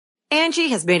Angie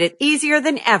has made it easier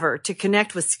than ever to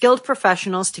connect with skilled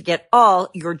professionals to get all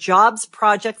your jobs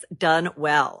projects done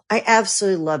well. I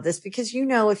absolutely love this because,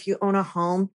 if you own a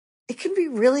home, it can be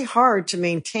really hard to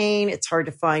maintain. It's hard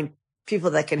to find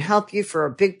people that can help you for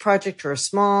a big project or a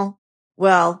small.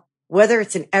 Well, whether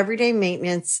it's in everyday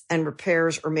maintenance and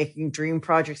repairs or making dream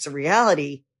projects a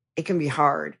reality, it can be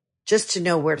hard just to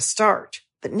know where to start.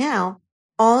 But now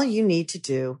all you need to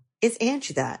do is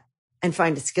Angie that and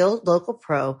find a skilled local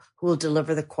pro who will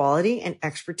deliver the quality and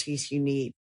expertise you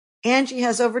need. Angie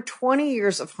has over 20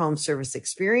 years of home service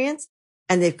experience,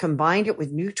 and they've combined it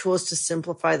with new tools to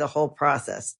simplify the whole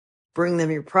process. Bring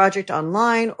them your project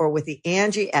online or with the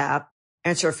Angie app,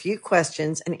 answer a few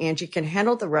questions, and Angie can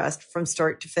handle the rest from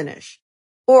start to finish.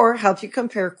 Or help you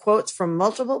compare quotes from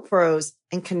multiple pros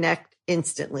and connect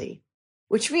instantly,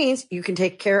 which means you can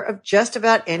take care of just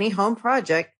about any home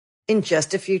project in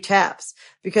just a few taps.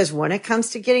 Because when it comes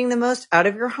to getting the most out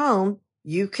of your home,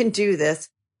 you can do this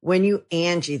when you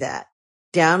Angie that.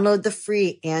 Download the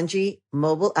free Angie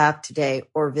mobile app today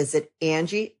or visit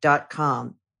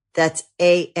Angie.com. That's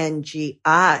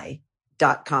ANGI.com.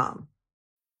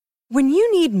 When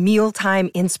you need mealtime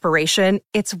inspiration,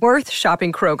 it's worth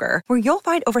shopping Kroger, where you'll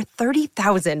find over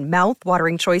 30,000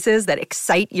 mouth-watering choices that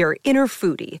excite your inner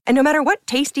foodie. And no matter what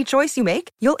tasty choice you make,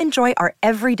 you'll enjoy our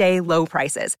everyday low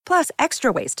prices, plus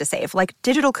extra ways to save, like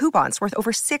digital coupons worth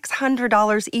over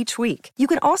 $600 each week. You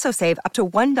can also save up to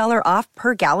 $1 off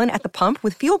per gallon at the pump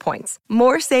with fuel points.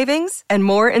 More savings and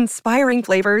more inspiring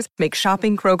flavors make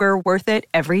shopping Kroger worth it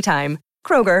every time.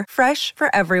 Kroger, fresh for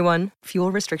everyone.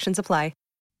 Fuel restrictions apply.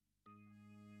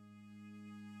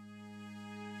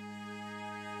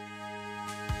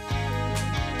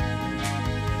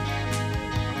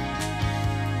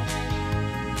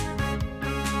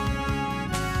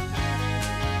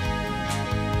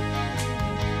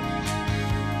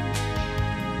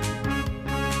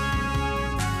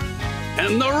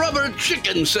 And the rubber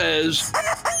chicken says,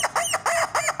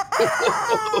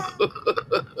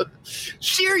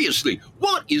 seriously,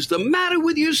 what is the matter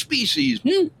with your species?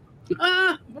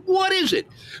 What is it?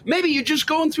 Maybe you're just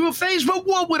going through a phase, but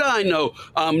what would I know?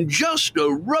 I'm just a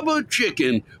rubber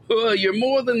chicken. You're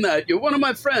more than that. You're one of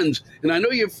my friends, and I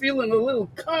know you're feeling a little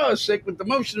car sick with the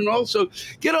motion, and also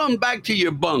get on back to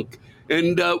your bunk.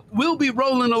 And we'll be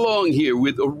rolling along here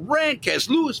with a Rantcast,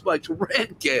 Louis Black's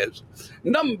Rantcast,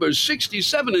 number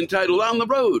 67, entitled On the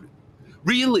Road.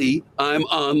 Really, I'm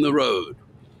on the road.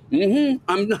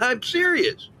 I'm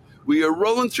serious. We are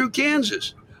rolling through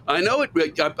Kansas. I know it.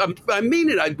 I mean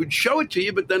it. I would show it to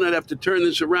you, but then I'd have to turn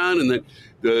this around, and then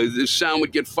the sound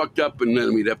would get fucked up, and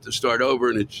then we'd have to start over,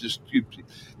 and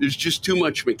there's just too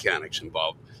much mechanics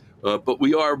involved. But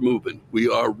we are moving. We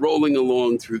are rolling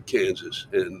along through Kansas,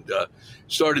 and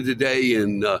started today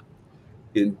in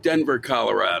Denver,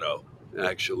 Colorado,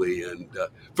 actually. And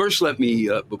first, let me,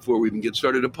 before we even get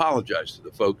started, apologize to the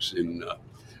folks in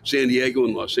San Diego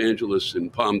and Los Angeles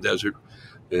and Palm Desert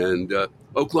and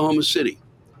Oklahoma City.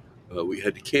 We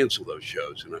had to cancel those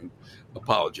shows, and I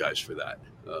apologize for that.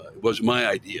 It wasn't my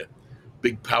idea.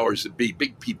 Big powers that be,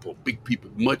 big people,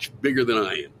 much bigger than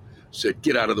I am, said,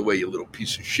 get out of the way, you little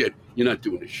piece of shit. You're not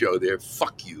doing a show there.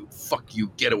 Fuck you,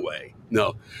 get away.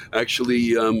 No, actually,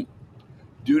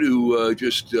 due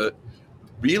to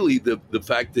really the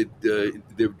fact that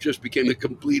there just became a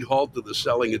complete halt to the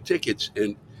selling of tickets,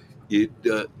 and it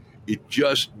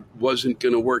just wasn't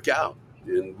going to work out.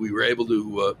 And we were able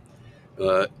to,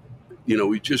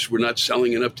 we're not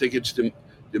selling enough tickets to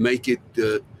make it,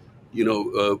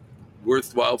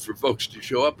 worthwhile for folks to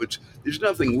show up. There's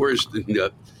nothing worse than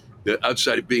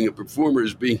outside of being a performer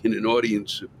is being in an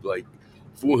audience of like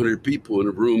 400 people in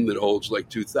a room that holds like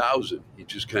 2,000. You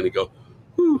just kind of go,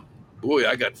 whew, boy,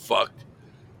 I got fucked.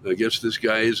 I guess this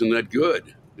guy isn't that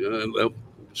good.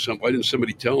 Why didn't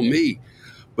somebody tell me?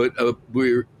 But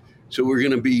we're going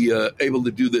to be able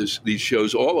to do these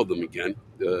shows, all of them again,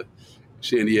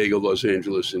 San Diego, Los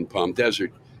Angeles, and Palm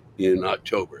Desert in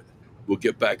October. We'll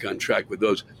get back on track with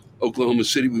those. Oklahoma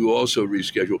City, we will also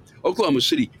reschedule. Oklahoma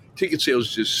City, ticket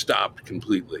sales just stopped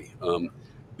completely.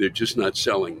 They're just not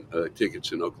selling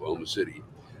tickets in Oklahoma City.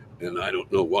 And I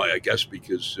don't know why. I guess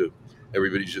because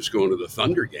everybody's just going to the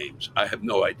Thunder games. I have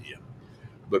no idea.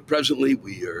 But presently,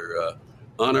 we are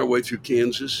on our way through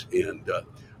Kansas. And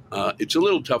it's a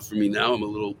little tough for me now. I'm a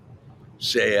little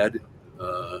sad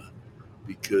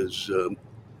because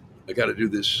I got to do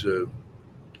this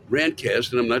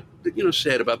Rantcast. And I'm not,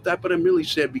 sad about that. But I'm really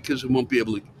sad because I won't be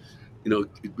able to,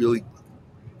 really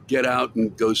get out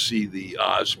and go see the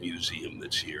Oz Museum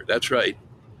that's here. That's right.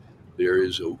 There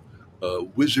is a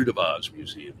Wizard of Oz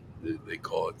Museum. They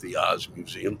call it the Oz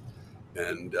Museum.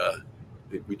 And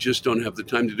We just don't have the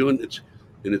time to do it.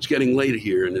 It's getting late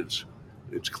here, and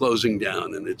it's closing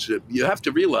down, and you have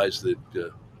to realize that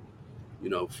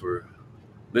for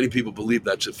many people believe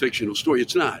that's a fictional story.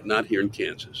 It's not here in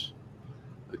Kansas.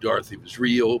 Dorothy was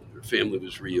real. Her family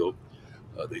was real.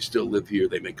 They still live here.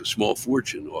 They make a small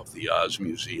fortune off the Oz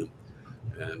Museum,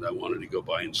 and I wanted to go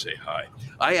by and say hi.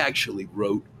 I actually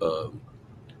wrote a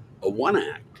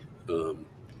one-act. The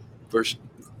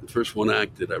first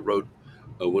one-act that I wrote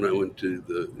when I went to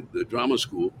the drama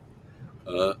school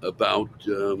about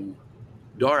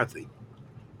Dorothy.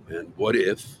 And what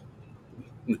if,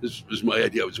 this was my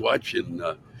idea, I was watching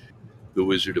The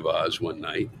Wizard of Oz one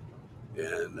night,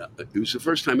 and it was the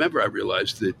first time ever I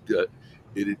realized that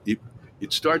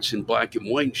it starts in black and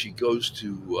white, and she goes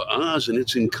to Oz, and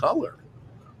it's in color.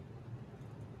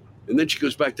 And then she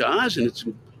goes back to Oz, and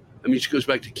she goes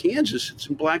back to Kansas, it's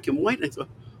in black and white. And I thought,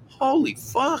 holy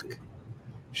fuck.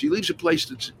 She leaves a place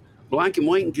that's black and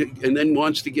white and then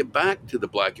wants to get back to the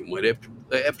black and white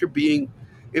after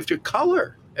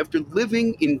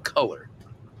living in color.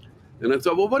 And I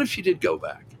thought, well, what if she did go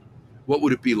back? What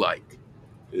would it be like?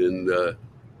 And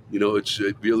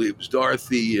it was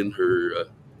Dorothy in her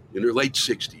late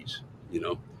 60s,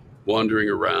 wandering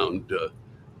around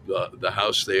the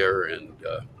house there, and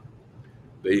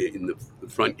in the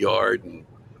front yard, and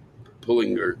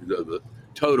pulling the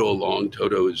Toto along.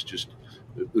 Toto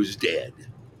was dead,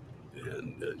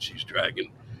 and she's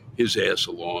dragging his ass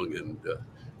along, and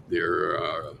there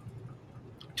are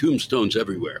tombstones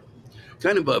everywhere.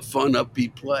 Kind of a fun,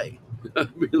 upbeat play. I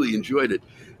really enjoyed it,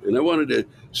 and I wanted to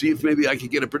see if maybe I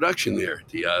could get a production there at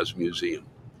the Oz Museum.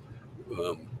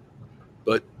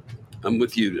 But I'm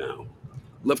with you now.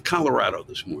 Left Colorado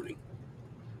this morning.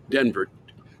 Denver,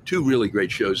 2 really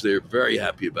great shows there. Very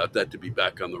happy about that, to be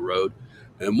back on the road,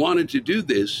 and wanted to do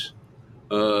this.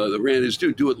 The rant is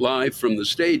to do it live from the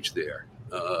stage there,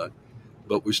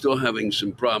 but we're still having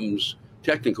some problems,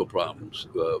 technical problems,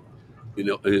 in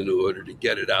order to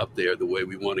get it out there the way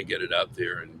we want to get it out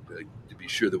there, and to be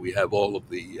sure that we have all of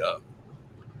the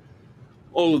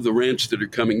rants that are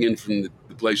coming in from the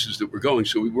places that we're going.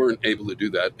 So we weren't able to do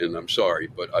that, and I'm sorry,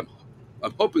 but I'm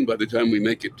hoping by the time we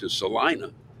make it to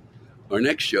Salina, our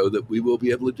next show, that we will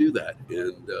be able to do that,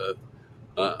 and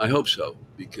I hope so,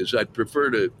 because I'd prefer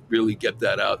to really get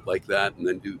that out like that and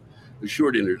then do a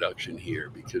short introduction here,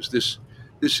 because this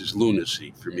is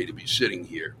lunacy for me to be sitting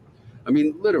here. I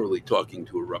mean, literally talking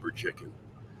to a rubber chicken.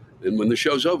 And when the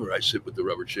show's over, I sit with the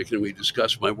rubber chicken and we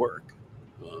discuss my work.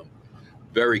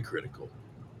 Very critical.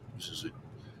 This is a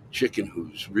chicken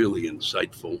who's really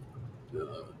insightful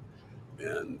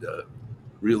and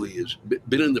really has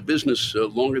been in the business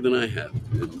longer than I have,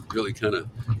 and really kind of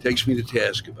takes me to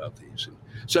task about these and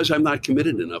says I'm not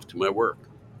committed enough to my work.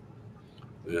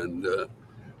 And,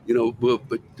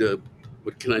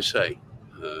 what can I say?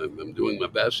 I'm doing my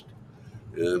best.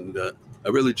 And I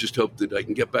really just hope that I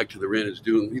can get back to the rant is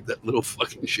due and leave that little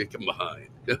fucking chicken behind.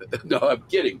 No, I'm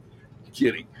kidding.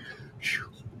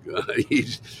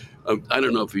 I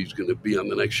don't know if he's going to be on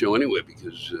the next show anyway,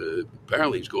 because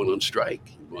apparently he's going on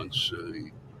strike.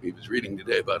 He was reading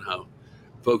today about how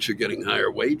folks are getting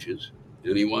higher wages,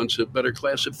 and he wants a better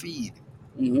class of feed.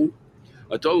 Mm-hmm.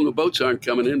 I told him the boats aren't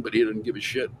coming in, but he didn't give a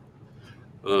shit.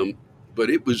 But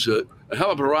it was a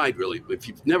hell of a ride, really. If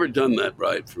you've never done that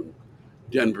ride from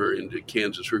Denver into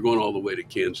Kansas, we're going all the way to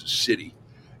Kansas City.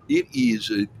 It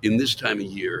is, in this time of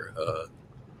year,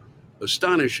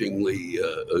 astonishingly,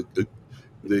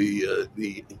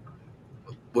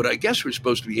 what I guess were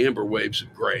supposed to be amber waves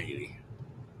of grain,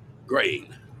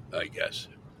 I guess.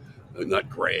 Not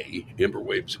gray, amber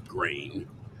waves of grain.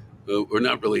 We're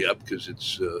not really up because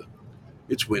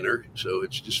it's winter, so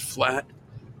it's just flat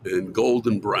and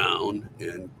golden brown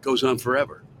and goes on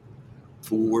forever.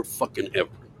 For fucking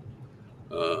ever.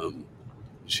 You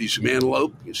see some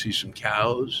antelope, you see some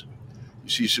cows, you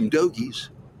see some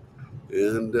doggies,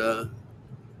 and a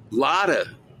lot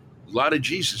of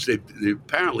Jesus. They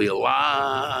apparently a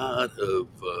lot of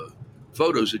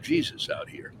photos of Jesus out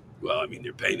here. Well, I mean,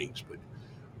 they're paintings, but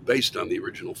based on the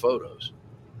original photos.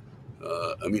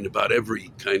 About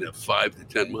every kind of 5 to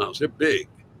 10 miles. They're big.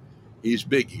 He's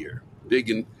big here. Big,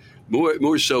 and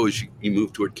more so as you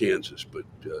move toward Kansas, but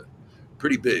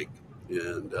pretty big.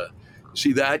 And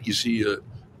see that? You see a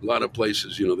lot of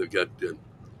places, they've got,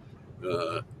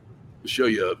 show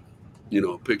you,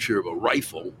 a picture of a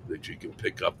rifle that you can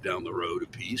pick up down the road a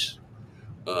piece.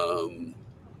 A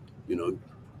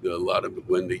lot of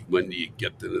when do you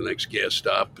get to the next gas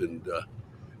stop, and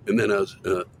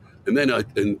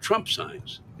Trump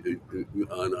signs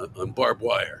on barbed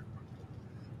wire.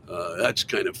 That's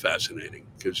kind of fascinating,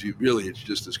 because it's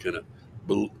just this kind of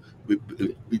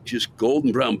with just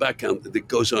golden brown background that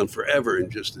goes on forever,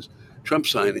 and just this Trump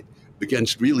sign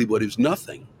against really what is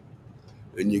nothing.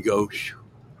 And you go,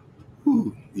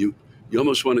 whew, you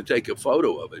almost want to take a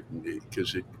photo of it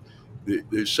because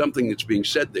there's something that's being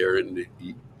said there, and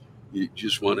you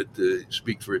just want it to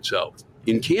speak for itself.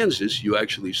 In Kansas, you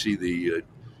actually see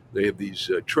they have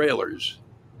these trailers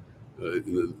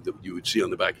that you would see on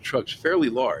the back of trucks, fairly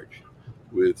large,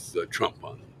 with Trump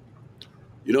on them.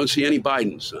 You don't see any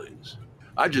Biden signs.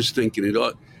 I just think it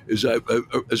ought, as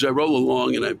I roll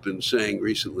along, and I've been saying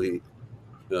recently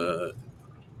in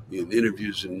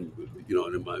interviews, and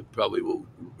and I probably will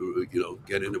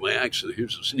get into my accent.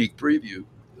 Here's a sneak preview,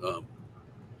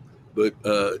 but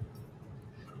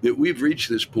that we've reached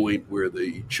this point where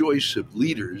the choice of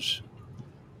leaders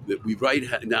that we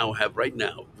have right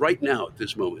now at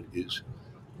this moment is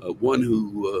one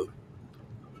who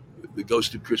the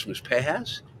Ghost of Christmas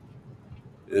Past,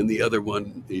 and the other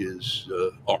one is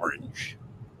Orange.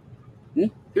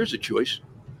 Here's a choice,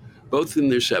 both in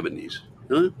their 70s,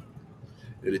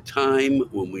 at a time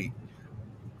when we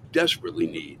desperately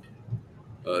need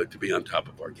to be on top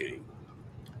of our game.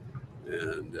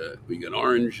 And we got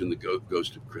Orange and the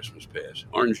Ghost of Christmas Past.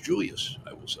 Orange Julius,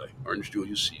 I will say. Orange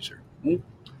Julius Caesar.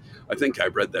 I think I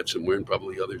read that somewhere, and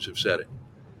probably others have said it.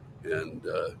 And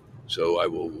so I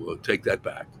will take that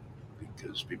back,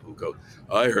 because people go,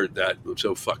 I heard that,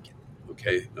 so fuck it.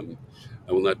 Okay?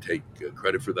 I will not take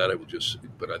credit for that.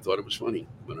 But I thought it was funny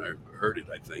when I heard it,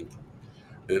 I think.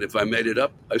 And if I made it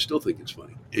up, I still think it's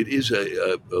funny. It is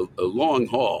a long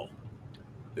haul,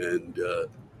 and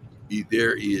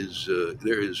there is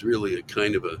really a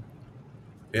kind of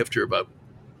after about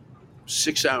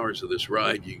 6 hours of this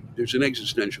ride, there's an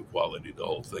existential quality to the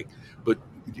whole thing. But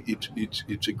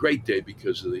it's a great day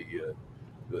because of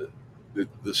the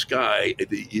sky.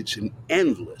 It's an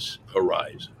endless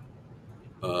horizon,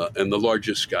 and the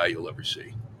largest sky you'll ever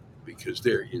see, because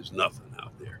there is nothing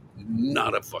out there,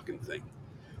 not a fucking thing.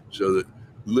 So that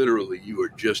literally you are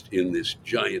just in this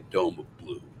giant dome of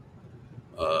blue,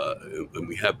 and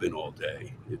we have been all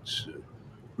day. It's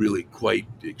really quite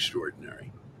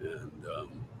extraordinary, and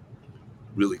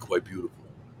really quite beautiful.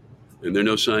 And there are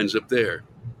no signs up there,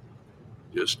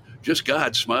 just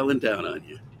God smiling down on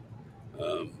you.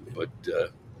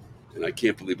 And I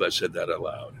can't believe I said that out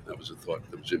loud. That was a thought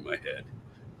that was in my head.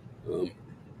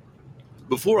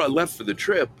 Before I left for the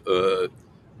trip,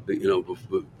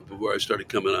 before I started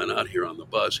coming on out here on the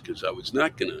bus, because I was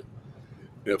not going to,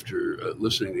 after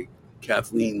listening to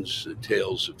Kathleen's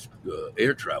tales of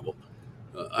air travel,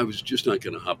 I was just not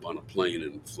going to hop on a plane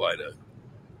and fly to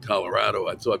Colorado.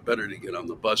 I thought better to get on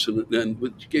the bus, and then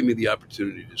it gave me the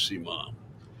opportunity to see Mom.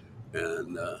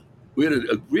 And we had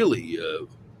a really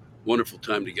wonderful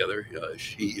time together.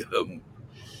 She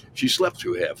slept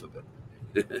through half of it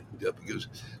because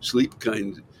sleep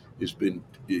has been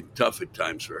tough at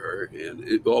times for her, and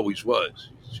it always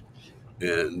was.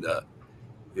 And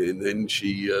then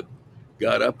she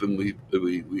got up, and we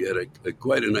had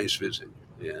quite a nice visit,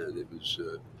 and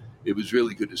it was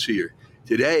really good to see her.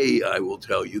 Today, I will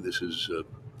tell you,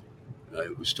 I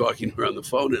was talking to her on the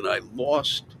phone, and I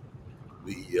lost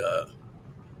the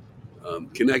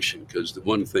connection, because the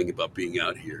one thing about being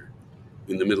out here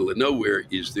in the middle of nowhere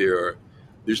is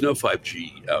there's no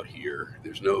 5G out here.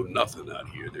 There's nothing out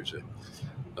here. There's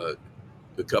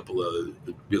a couple of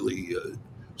really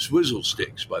swizzle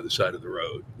sticks by the side of the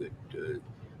road that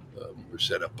were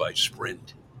set up by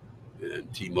Sprint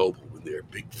and T-Mobile with their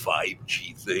big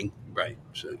 5G thing, right?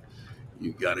 So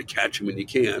you got to catch them when you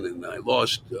can. And I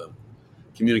lost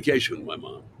communication with my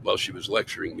mom while she was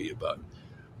lecturing me about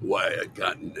why I'd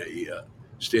gotten a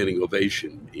standing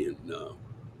ovation in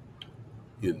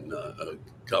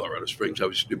Colorado Springs. I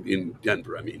was in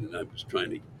Denver, and I was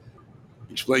trying to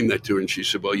explain that to her, and she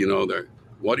said, well,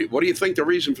 what do you think the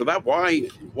reason for that?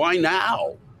 Why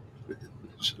now?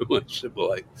 So I said,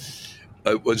 well,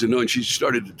 I wasn't knowing. She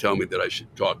started to tell me that I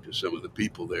should talk to some of the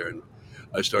people there, and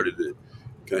I started to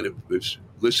kind of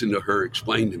listen to her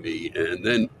explain to me, and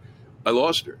then I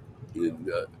lost her.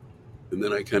 And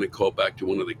then I kind of called back to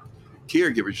one of the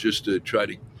caregivers just to try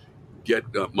to get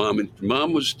Mom. And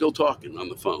Mom was still talking on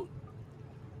the phone.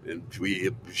 And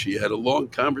she had a long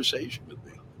conversation with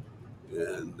me.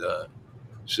 And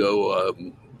so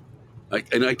I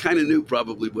kind of knew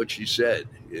probably what she said.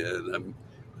 And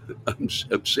I'm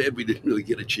sad we didn't really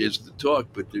get a chance to talk,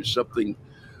 but there's something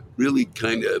really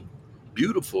kind of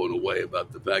beautiful in a way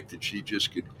about the fact that she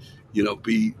just could,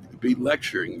 be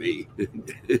lecturing me,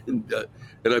 and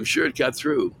I'm sure it got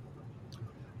through.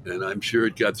 And I'm sure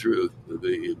it got through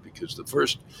because the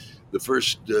first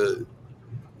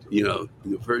the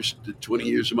first 20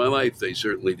 years of my life, they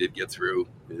certainly did get through.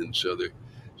 And so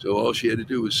all she had to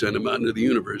do was send them out into the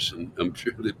universe. And I'm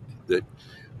sure that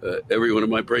every one of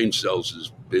my brain cells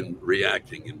has been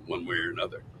reacting in one way or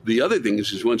another. The other thing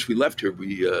is once we left her,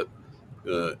 we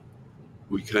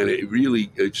kind of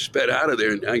really sped out of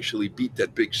there and actually beat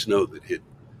that big snow that hit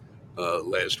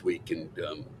last week, and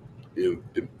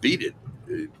beat it,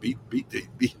 beat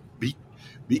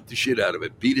the shit out of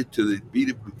it, beat it.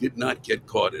 We did not get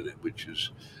caught in it, which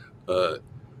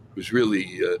was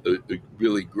really a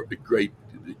really great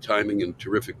timing and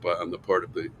terrific on the part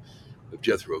of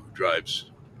Jethro, who drives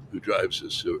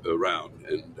us around,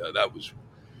 and that was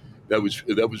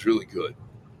really good.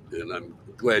 And I'm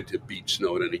glad to beat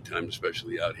snow at any time,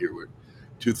 especially out here where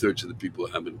 2/3 of the people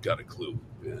haven't got a clue.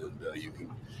 And you can,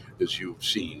 as you've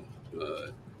seen,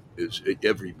 is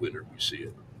every winter we see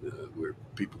it, where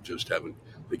people just haven't.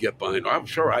 They get behind. I'm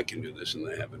sure I can do this, and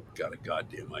they haven't got a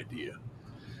goddamn idea.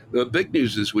 The big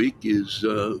news this week is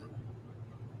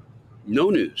no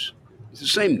news. It's the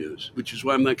same news, which is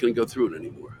why I'm not going to go through it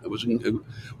anymore. I wasn't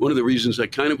one of the reasons I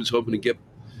kind of was hoping to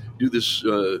do this.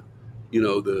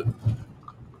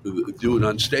 Do it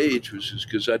on stage was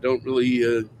because I don't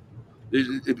really.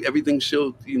 Everything's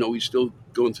still, we're still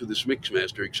going through this mix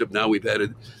master. Except now we've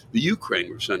added the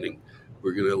Ukraine.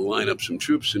 We're going to line up some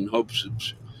troops in hopes of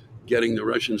getting the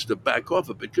Russians to back off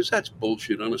a bit, because that's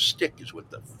bullshit on a stick, is what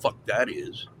the fuck that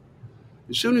is.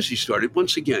 As soon as he started,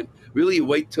 once again, really you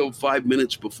wait till 5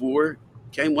 minutes before.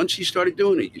 Okay, once he started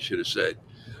doing it, you should have said,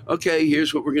 okay,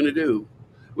 here's what we're going to do.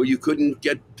 Well, you couldn't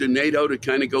get the NATO to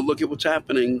kind of go look at what's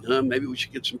happening. Maybe we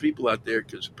should get some people out there,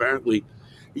 because apparently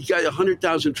he got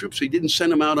 100,000 troops. So he didn't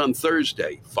send them out on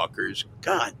Thursday, fuckers.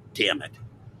 God damn it.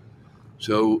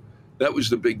 So that was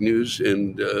the big news.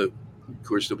 And, of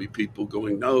course, there'll be people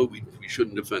going, no, we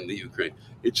shouldn't defend the Ukraine.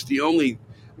 It's the only,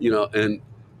 and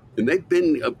they've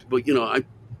been, but,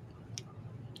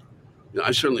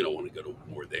 I certainly don't want to go to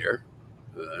war there.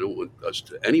 I don't want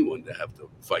anyone to have to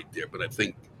fight there. But I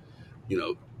think,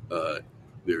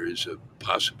 there is a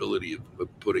possibility of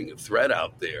putting a threat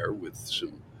out there with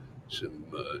some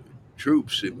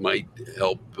troops. It might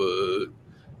help,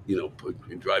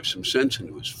 drive some sense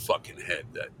into his fucking head,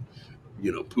 that,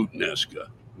 Putin-esque,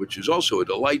 which is also a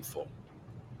delightful,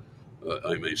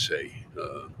 I may say,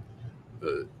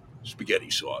 spaghetti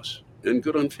sauce, and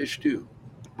good on fish too.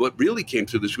 What really came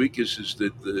through this week is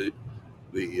that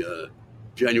the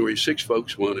January 6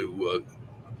 folks want to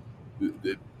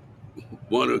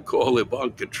call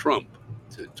Ivanka Trump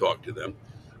to talk to them.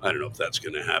 I don't know if that's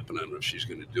going to happen. I don't know if she's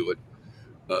going to do it.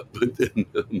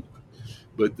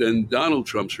 But then Donald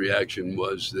Trump's reaction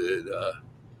was that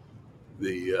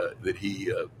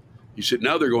he said,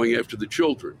 now they're going after the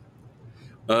children.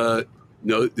 No,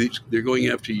 they're going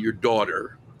after your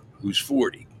daughter, who's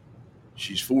 40.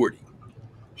 She's 40.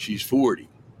 She's 40.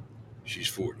 She's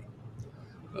 40.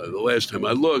 The last time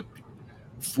I looked,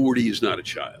 40 is not a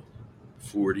child.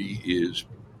 40 is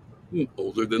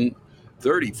older than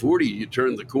 30. 40, you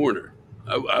turn the corner.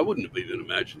 I wouldn't have even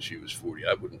imagined she was 40.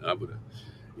 I would have.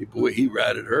 Boy, he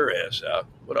ratted her ass out.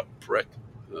 What a prick.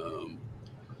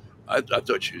 I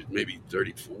thought she was maybe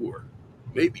 34,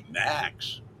 maybe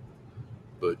max.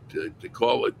 But to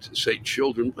call it, to say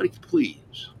children,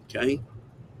 please, okay?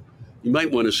 You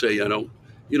might want to say, I don't,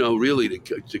 really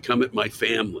to come at my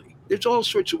family. There's all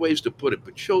sorts of ways to put it,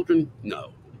 but children,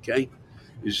 no, okay?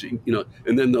 And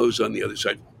then those on the other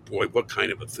side, boy, what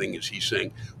kind of a thing is he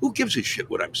saying? Who gives a shit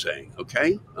what I'm saying,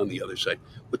 okay? On the other side,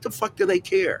 what the fuck do they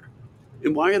care?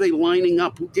 And why are they lining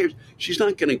up? Who cares? She's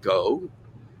not going to go,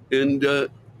 and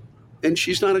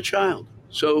she's not a child,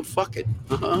 so fuck it.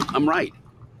 I'm right.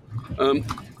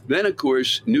 Then, of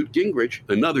course, Newt Gingrich,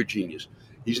 another genius.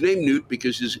 He's named Newt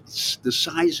because the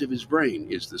size of his brain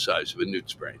is the size of a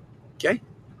newt's brain. Okay,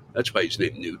 that's why he's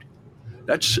named Newt.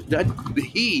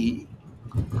 He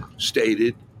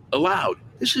stated aloud.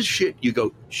 This is shit. You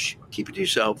go, shh, keep it to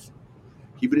yourself.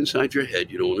 Keep it inside your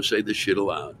head. You don't want to say this shit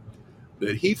aloud.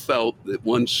 That he felt that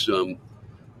once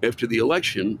after the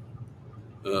election,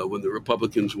 when the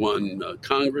Republicans won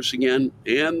Congress again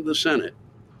and the Senate,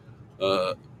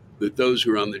 that those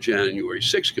who are on the January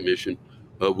 6th Commission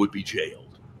would be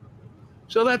jailed.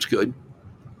 So that's good.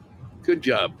 Good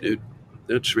job, dude.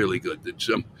 That's really good. That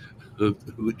some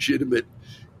legitimate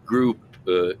group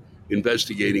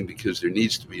investigating, because there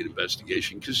needs to be an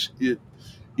investigation. Because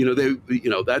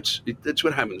that's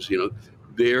what happens.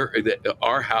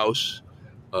 Our house,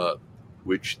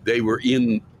 which they were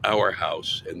in our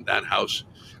house, and that house,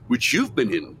 which you've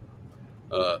been in,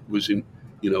 was in.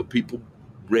 People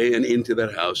ran into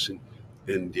that house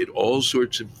and did all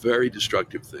sorts of very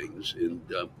destructive things. And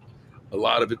A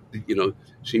lot of it,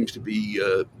 seems to be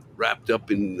wrapped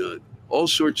up in all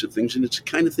sorts of things, and it's the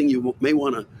kind of thing you may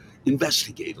want to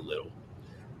investigate a little.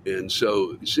 And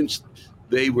so, since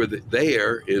they were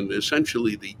there, and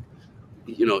essentially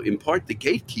in part the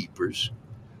gatekeepers,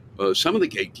 some of the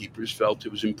gatekeepers felt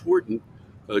it was important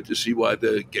to see why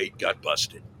the gate got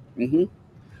busted. hmm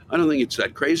I don't think it's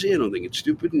that crazy. I don't think it's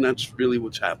stupid, and that's really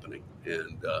what's happening.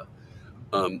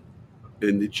 Um,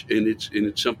 and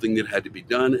it's something that had to be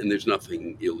done, and there's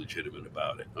nothing illegitimate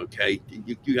about it. Okay,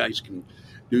 you guys can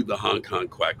do the honk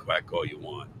honk quack quack all you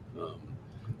want.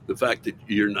 The fact that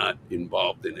you're not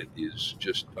involved in it is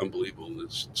just unbelievable.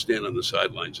 Let's stand on the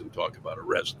sidelines and talk about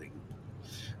arresting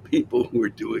people who are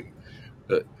doing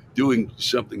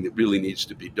something that really needs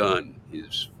to be done.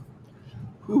 It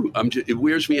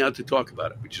wears me out to talk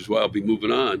about it, which is why I'll be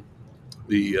moving on.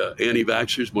 The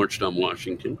anti-vaxxers marched on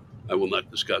Washington. I will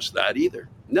not discuss that either.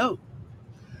 No.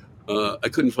 I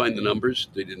couldn't find the numbers.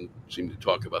 They didn't seem to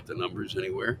talk about the numbers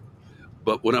anywhere.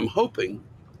 But what I'm hoping,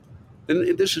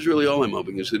 and this is really all I'm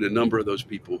hoping, is that a number of those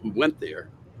people who went there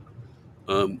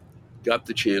got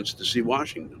the chance to see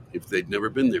Washington if they'd never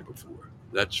been there before.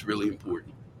 That's really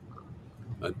important.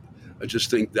 I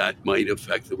just think that might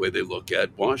affect the way they look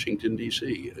at Washington,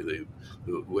 D.C., the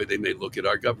way they may look at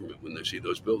our government when they see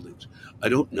those buildings. I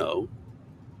don't know.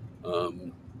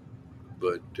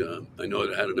 But I know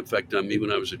it had an effect on me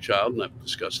when I was a child, and I've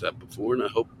discussed that before. And I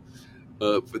hope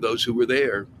for those who were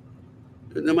there,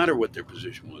 no matter what their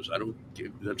position was,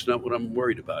 that's not what I'm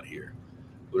worried about here.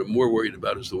 What I'm more worried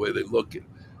about is the way they look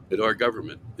at our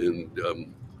government, and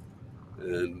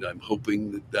I'm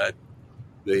hoping that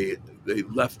they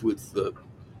left with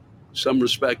some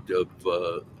respect of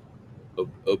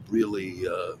really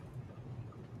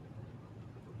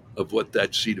of what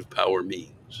that seat of power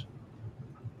means,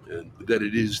 and that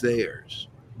it is theirs.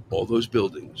 All those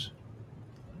buildings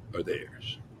are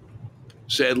theirs.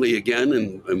 Sadly, again,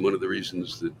 and one of the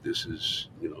reasons that this is,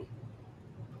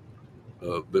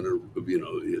 been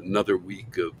another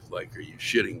week of like, are you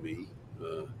shitting me?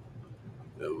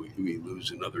 We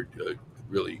lose another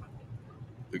really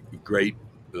great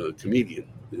comedian.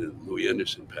 Louis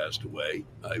Anderson passed away.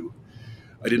 I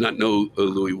did not know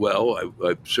Louis well.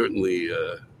 I've certainly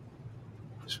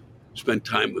spent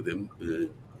time with him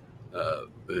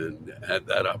and had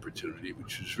that opportunity,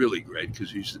 which was really great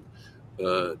because he's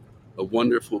a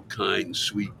wonderful, kind,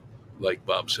 sweet, like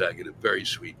Bob Saget, a very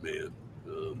sweet man,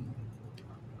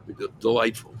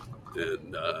 delightful,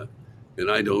 and there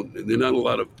are not a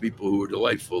lot of people who are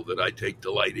delightful that I take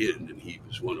delight in, and he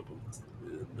was one of them.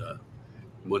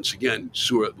 And once again,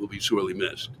 will be sorely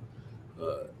missed.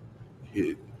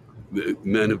 The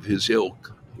men of his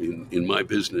ilk in my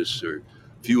business are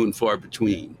few and far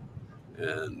between,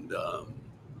 and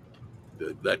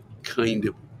that kind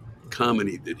of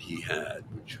comedy that he had,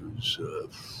 which was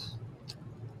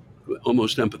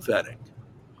almost empathetic,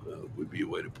 would be a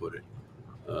way to put it.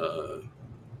 A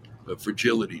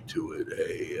fragility to it,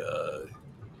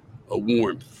 a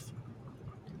warmth,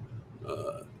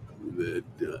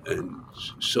 and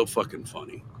so fucking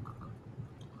funny.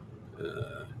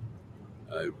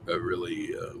 I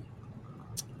really, it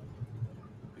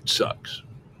sucks,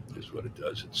 is what it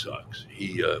does. It sucks.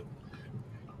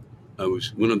 I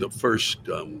was one of the first,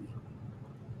 or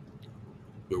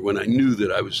when I knew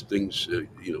that I was things,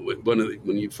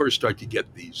 when you first start to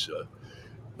get these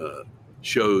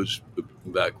shows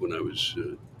back when I was,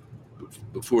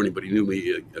 before anybody knew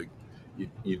me,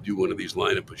 you do one of these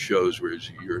lineup of shows where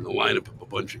you're in a lineup of a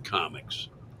bunch of comics,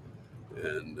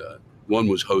 and one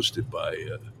was hosted by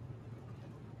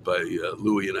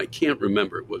Louis, and I can't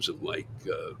remember. It wasn't like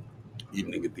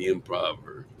Evening at the Improv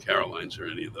or Caroline's or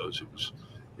any of those.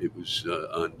 It was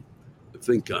on, I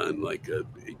think on like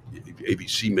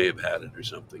ABC may have had it or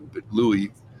something. But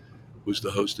Louis was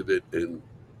the host of it, and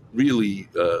really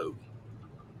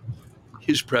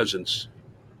his presence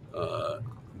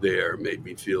there made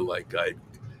me feel like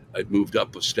I'd moved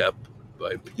up a step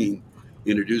by being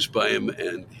introduced by him,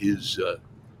 and his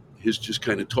just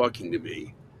kind of talking to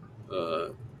me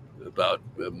about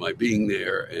my being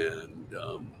there,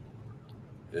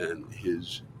 and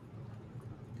his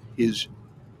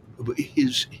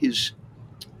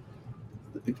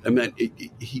I mean,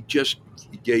 he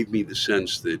gave me the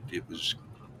sense that it was.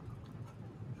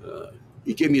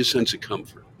 He gave me a sense of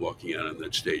comfort walking out on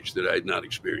that stage that I had not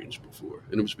experienced before,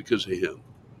 and it was because of him,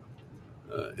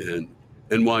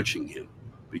 and watching him,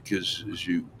 because as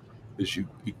you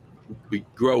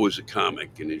grow as a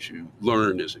comic and as you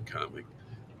learn as a comic,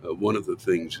 one of the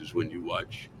things is when you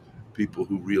watch people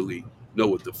who really know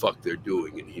what the fuck they're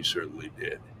doing, and he certainly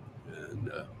did,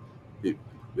 and it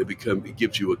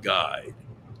gives you a guide,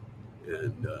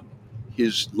 And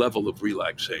his level of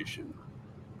relaxation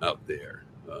out there,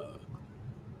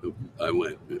 I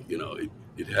went,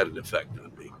 it had an effect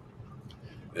on me,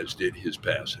 as did his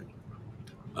passing.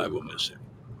 I will miss him.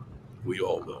 We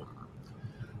all will.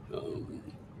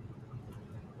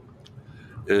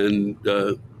 And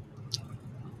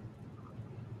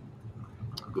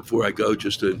before I go,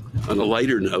 just on a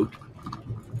lighter note,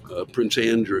 Prince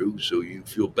Andrew, so you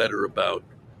feel better about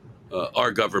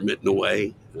our government in a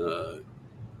way.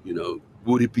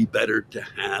 Would it be better to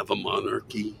have a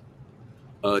monarchy?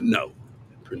 No.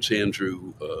 Prince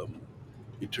Andrew,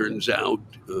 it turns out,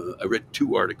 I read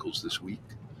 2 articles this week.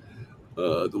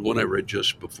 The one I read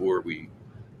just before we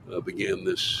began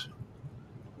this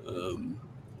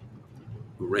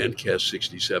Randcast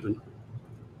 67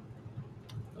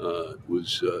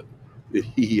 was that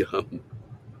he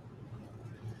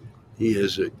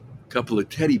has a couple of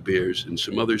teddy bears and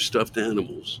some other stuffed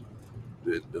animals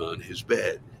that on his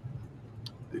bed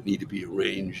that need to be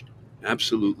arranged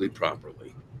absolutely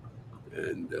properly.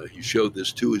 And he showed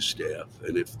this to his staff,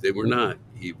 and if they were not,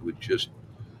 he would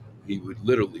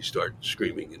literally start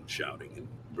screaming and shouting and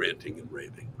ranting and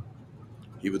raving.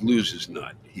 He would lose his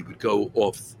nut. He would go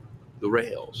off the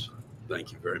rails.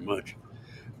 Thank you very much.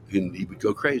 And he would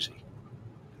go crazy.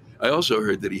 I also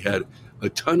heard that he had a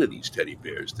ton of these teddy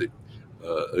bears that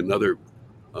another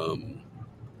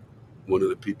one of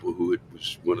the people who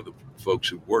was one of the folks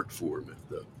who worked for him at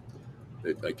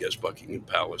I guess Buckingham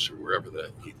Palace or wherever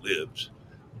that he lives,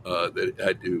 that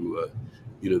had to,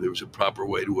 there was a proper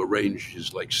way to arrange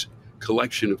his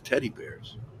collection of teddy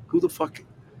bears. Who the fuck,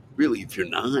 really? If you're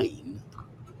 9,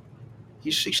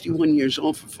 he's 61 years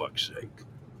old, for fuck's sake.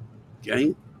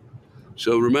 Okay,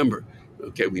 so remember,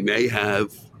 okay, we may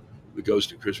have the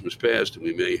Ghost of Christmas Past, and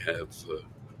we may have,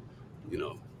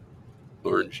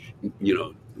 orange,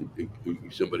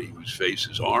 somebody whose face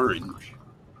is orange.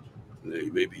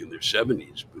 They may be in their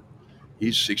 70s, but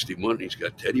he's 61 and he's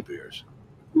got teddy bears.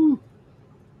 Whew.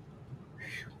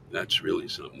 That's really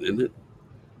something, isn't it?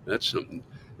 That's something.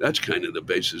 That's kind of the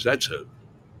basis. That's the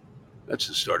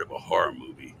start of a horror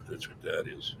movie. That's what that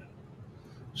is.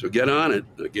 So get on it.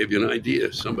 I gave you an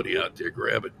idea. Somebody out there,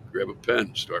 grab it. Grab a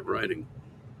pen. Start writing.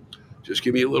 Just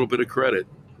give me a little bit of credit.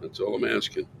 That's all I'm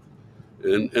asking.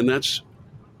 And that's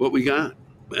what we got.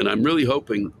 And I'm really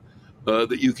hoping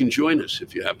that you can join us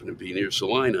if you happen to be near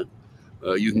Salina.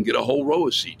 You can get a whole row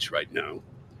of seats right now.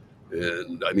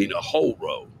 And I mean a whole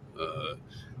row.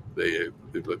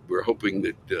 But we're hoping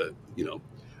that,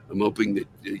 I'm hoping that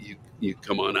you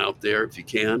come on out there if you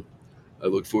can. I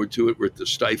look forward to it. We're at the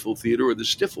Stifle Theater or the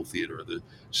Stifle Theater or the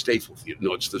Stafel Theater.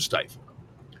 No, it's the Stifle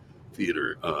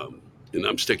Theater. And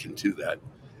I'm sticking to that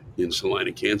in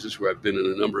Salina, Kansas, where I've been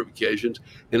on a number of occasions.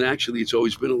 And actually, it's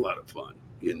always been a lot of fun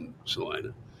in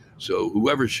Salina. So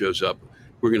whoever shows up,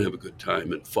 we're going to have a good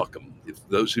time, and fuck them. If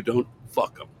those who don't,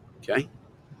 fuck them. Okay?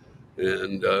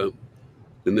 And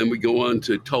then we go on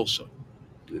to Tulsa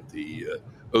at the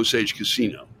Osage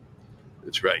Casino.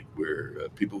 That's right, where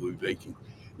people will be making.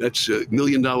 That's $1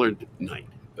 million night.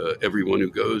 Everyone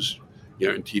who goes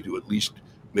guaranteed to at least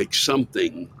make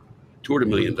something toward $1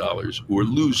 million or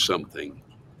lose something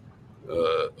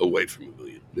away from $1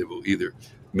 million. They will either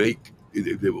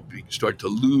start to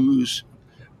lose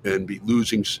and be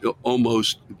losing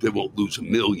almost. They won't lose $1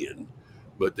 million,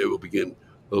 but they will begin.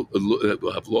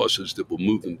 Will have losses that will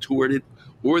move them toward it,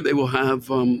 or they will have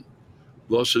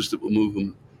losses that will move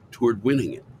them toward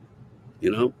winning it.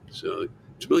 So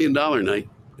it's $1 million night,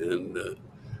 and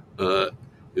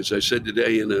as I said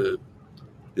today in a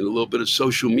little bit of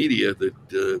social media, that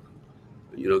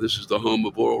this is the home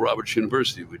of Oral Roberts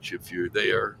University, which if you're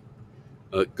there,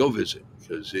 go visit,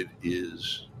 because it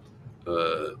is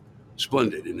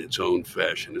splendid in its own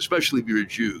fashion. Especially if you're a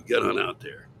Jew, get on out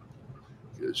there,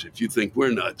 because if you think we're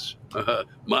nuts,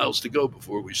 miles to go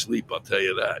before we sleep, I'll tell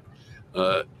you that.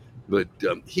 But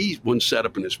he once sat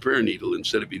up in his prayer needle and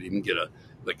said if he didn't get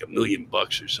 $1 million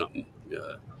or something,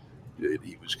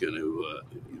 he was going to,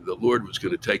 the Lord was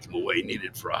going to take him away. He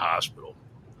needed for a hospital.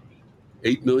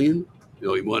 $8 million? He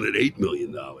wanted $8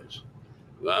 million.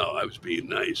 Wow, I was being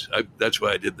nice. That's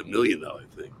why I did the $1 million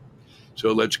thing.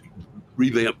 So let's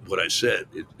revamp what I said.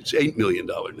 It's $8 million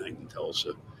night in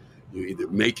Tulsa. You either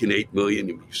make an $8 million,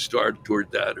 you start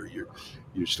toward that, or you're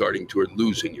starting toward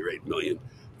losing your $8 million.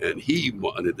 And he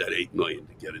wanted that $8 million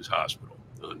to get his hospital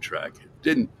on track. It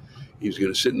didn't. He was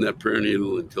going to sit in that prayer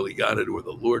needle until he got it, or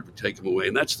the Lord would take him away.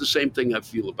 And that's the same thing I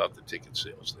feel about the ticket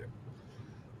sales there.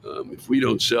 If we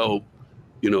don't sell,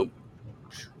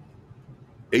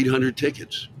 800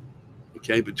 tickets,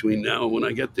 okay, between now and when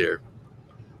I get there,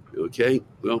 okay,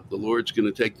 well, the Lord's going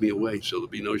to take me away, so there'll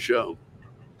be no show.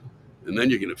 and then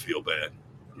you're going to feel bad.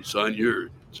 It's on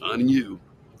you.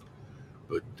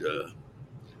 But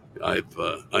I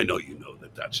know you know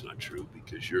that that's not true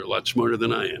because you're a lot smarter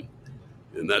than I am.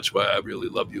 And that's why I really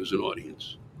love you as an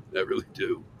audience. I really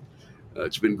do.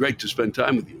 It's been great to spend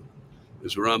time with you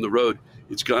as we're on the road.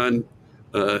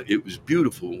 It was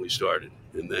beautiful when we started,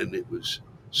 and then it was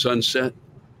sunset,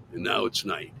 and now it's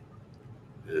night.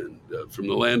 And from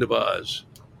the land of Oz,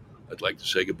 I'd like to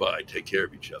say goodbye. Take care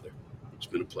of each other. It's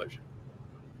been a pleasure.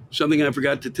 Something I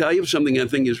forgot to tell you, something I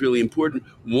think is really important.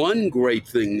 One great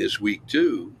thing this week,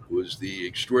 too, was the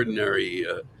extraordinary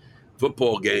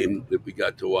football game that we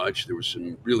got to watch. There were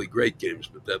some really great games,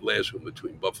 but that last one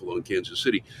between Buffalo and Kansas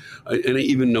City, and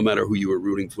even no matter who you were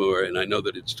rooting for, and I know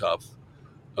that it's tough,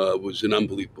 was an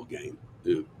unbelievable game.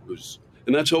 It was,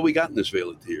 and that's all we got in this Vale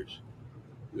of Tears.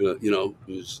 It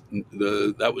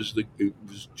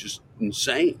was just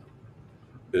insane.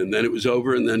 And then it was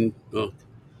over, and then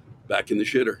back in the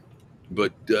shitter.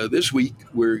 But this week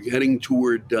we're heading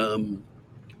toward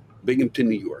Binghamton,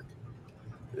 New York.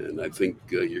 And I think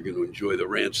you're going to enjoy the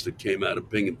rants that came out of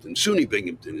Binghamton. SUNY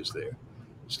Binghamton is there,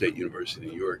 State University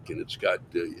of New York, and it's got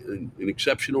an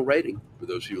exceptional rating for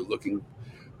those of you looking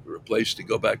for a place to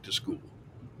go back to school.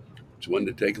 It's one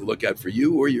to take a look at for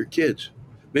you or your kids.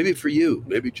 Maybe for you,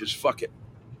 maybe just fuck it.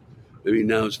 Maybe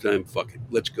now it's time, fuck it.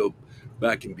 Let's go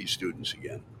back and be students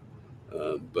again.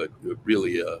 But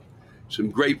really, some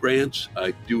great rants.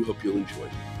 I do hope you'll enjoy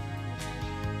them.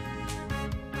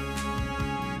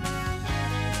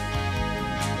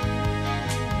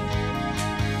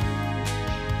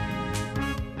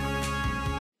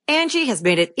 Angie has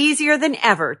made it easier than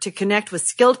ever to connect with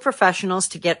skilled professionals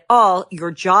to get all your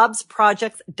jobs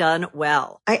projects done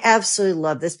well. I absolutely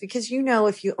love this because,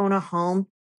 if you own a home,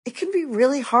 it can be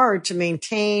really hard to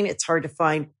maintain. It's hard to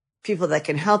find people that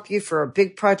can help you for a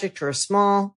big project or a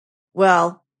small.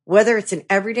 Well, whether it's in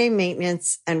everyday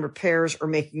maintenance and repairs or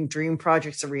making dream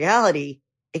projects a reality,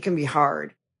 it can be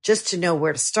hard just to know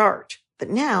where to start. But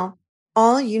now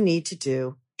all you need to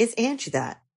do is Angie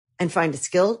that and find a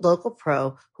skilled local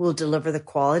pro who will deliver the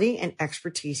quality and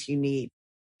expertise you need.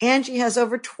 Angie has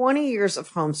over 20 years of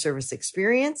home service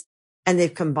experience, and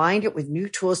they've combined it with new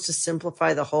tools to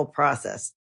simplify the whole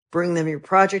process. Bring them your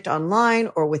project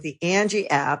online or with the Angie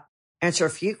app, answer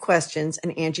a few questions,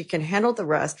 and Angie can handle the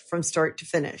rest from start to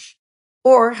finish.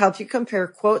 Or help you compare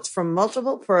quotes from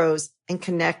multiple pros and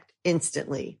connect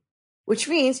instantly, which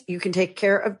means you can take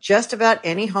care of just about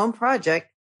any home project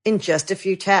in just a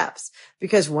few taps.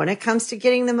 Because when it comes to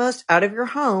getting the most out of your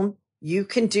home, you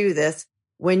can do this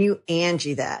when you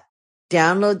Angie that.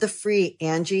 Download the free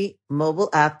Angie mobile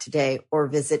app today or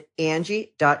visit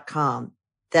Angie.com.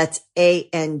 That's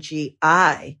ANGI.com.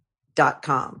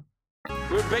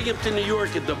 We're in Binghamton, New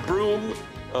York at the Broome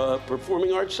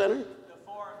Performing Arts Center? The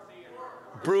Forum Theater.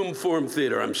 Broome Forum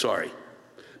Theater, I'm sorry.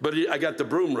 But I got the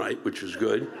Broome right, which was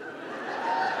good.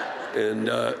 And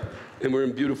we're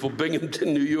in beautiful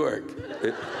Binghamton, New York.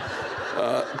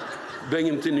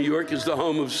 Binghamton, New York is the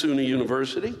home of SUNY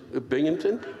University of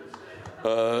Binghamton.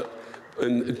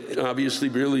 And obviously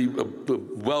really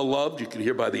well-loved. You can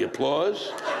hear by the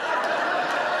applause.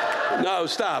 No,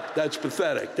 stop. That's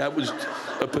pathetic. That was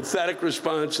a pathetic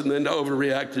response, and then to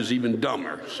overreact is even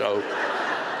dumber. So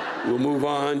we'll move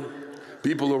on.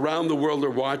 People around the world are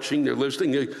watching. They're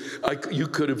listening. You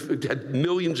could have had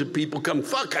millions of people come,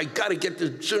 fuck, I got to get to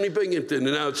SUNY Binghamton.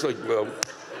 And now it's like, well,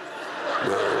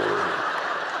 no.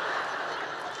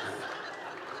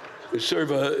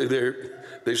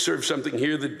 They serve something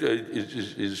here that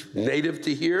is native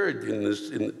to here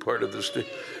in part of the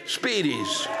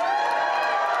Speedies.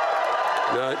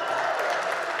 Not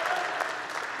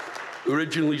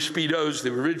originally Speedos. They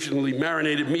were originally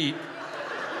marinated meat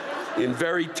in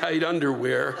very tight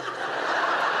underwear.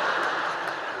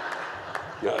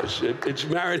 Yes, it's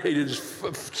marinated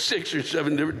 6 or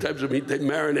 7 different types of meat. They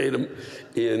marinate them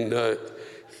in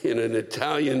an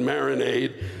Italian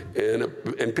marinade,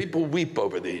 and people weep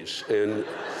over these. And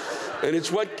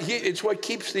it's what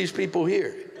keeps these people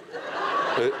here.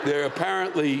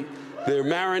 They're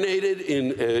marinated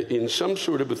in some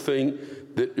sort of a thing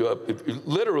that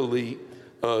literally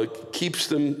keeps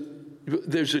them.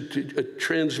 There's a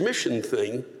transmission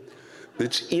thing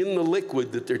that's in the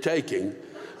liquid that they're taking,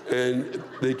 and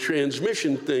the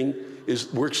transmission thing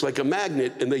works like a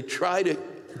magnet, and they try to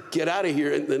get out of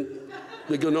here, and then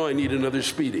they go, no, I need another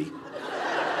Speedy.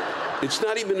 It's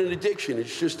not even an addiction,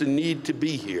 it's just a need to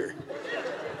be here.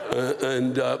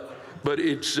 But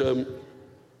it's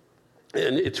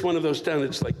one of those towns,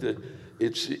 it's like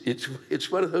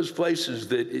it's one of those places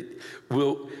that it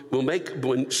will make,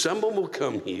 when someone will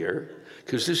come here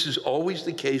because this is always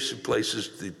the case of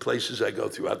the places I go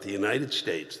throughout the United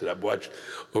States that I've watched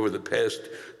over the past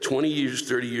 20 years,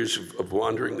 30 years of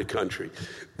wandering the country,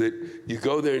 that you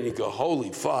go there and you go,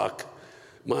 holy fuck,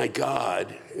 my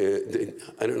God,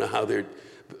 I don't know how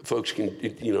folks can,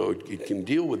 can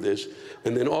deal with this.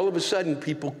 And then all of a sudden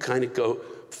people kind of go,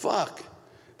 fuck,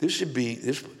 this should be,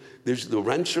 the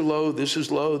rents are low, this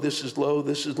is low, this is low,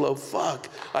 this is low, fuck,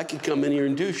 I could come in here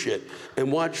and do shit.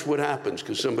 And watch what happens,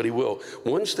 because somebody will.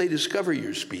 Once they discover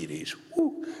your speedies,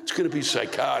 whoo, it's gonna be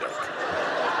psychotic.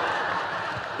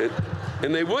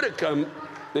 And they would have come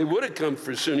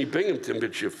for SUNY Binghamton,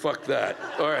 but you fuck that.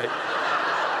 All right.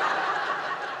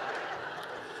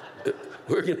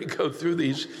 We're going to go through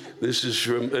these. This is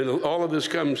from, and all of this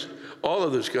comes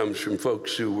from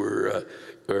folks who are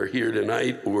here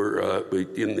tonight or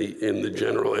in the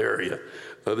general area.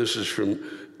 This is from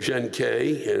Jen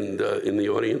K. and in the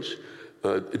audience.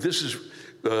 This is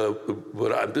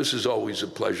always a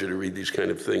pleasure to read these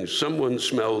kind of things. Someone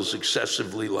smells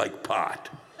excessively like pot,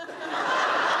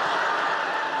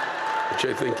 which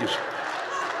I think is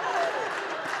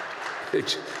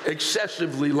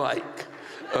excessively like.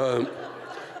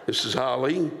 This is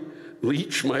Holly.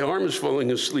 Leach, my arm is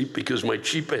falling asleep because my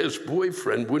cheap-ass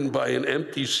boyfriend wouldn't buy an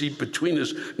empty seat between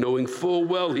us, knowing full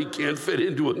well he can't fit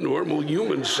into a normal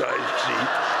human-sized seat.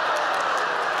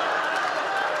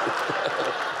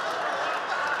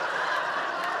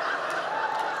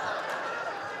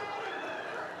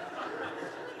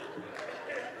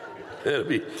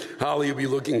 Holly will be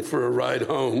looking for a ride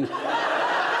home.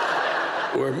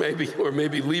 Or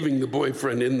maybe leaving the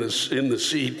boyfriend in the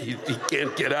seat. He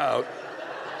can't get out.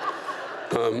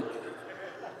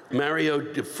 Mario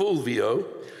De Fulvio,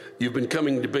 you've been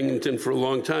coming to Binghamton for a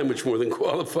long time, which more than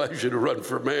qualifies you to run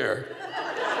for mayor.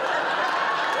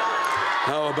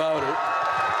 How about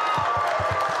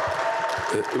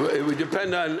it? It would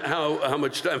depend on how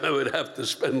much time I would have to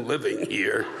spend living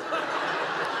here,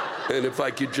 and if I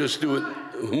could just do it.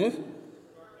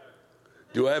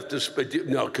 Do I have to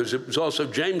no, because it was also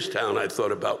Jamestown I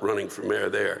thought about running for mayor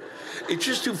there. It's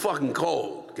just too fucking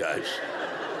cold, guys.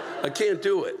 I can't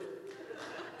do it.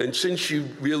 And since you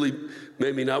really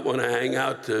made me not want to hang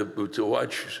out to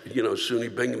watch, SUNY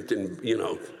Binghamton,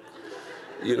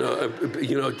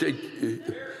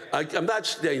 I'm not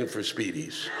staying for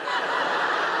speedies.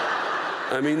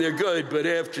 I mean, they're good, but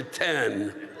after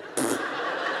 10,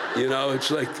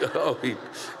 it's like,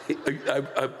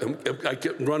 I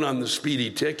can run on the speedy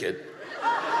ticket.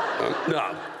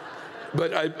 No,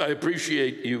 but I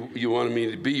appreciate you wanting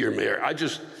me to be your mayor.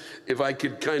 If I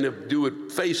could kind of do it,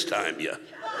 FaceTime you,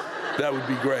 that would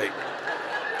be great.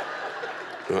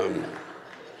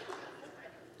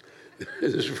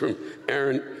 This is from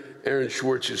Aaron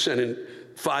Schwartz, who sent in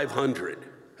 500.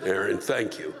 Aaron,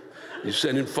 thank you. You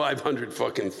sent in 500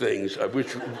 fucking things. I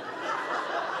wish.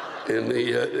 And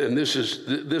this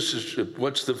is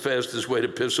what's the fastest way to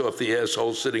piss off the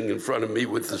asshole sitting in front of me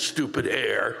with the stupid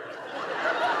hair?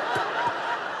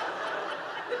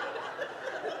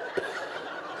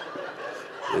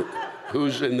 He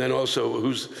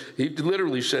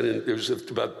literally said, there's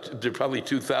probably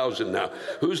 2,000 now.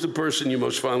 Who's the person you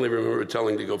most fondly remember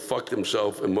telling to go fuck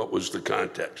themselves, and what was the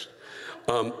context?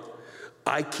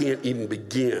 I can't even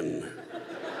begin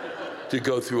to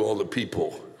go through all the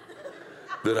people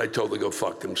that I told to go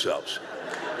fuck themselves.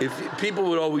 If people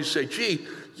would always say, gee,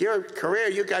 your career,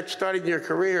 you got started in your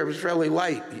career, it was really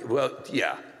light. Well,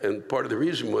 yeah, and part of the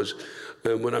reason was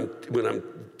when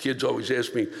kids always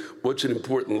ask me, what's an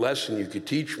important lesson you could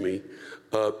teach me?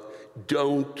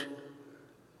 Don't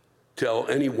tell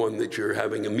anyone that you're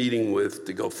having a meeting with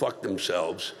to go fuck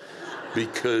themselves,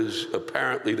 because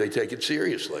apparently they take it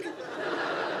seriously.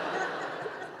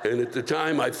 And at the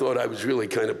time, I thought I was really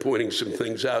kind of pointing some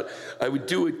things out. I would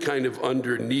do it kind of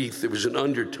underneath. There was an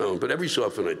undertone, but every so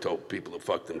often I told people to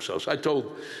fuck themselves. I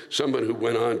told someone who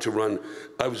went on to run,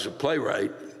 I was a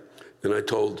playwright, and I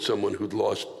told someone who'd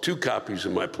lost 2 copies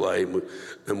of my play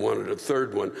and wanted a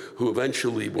third one, who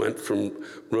eventually went from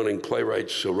running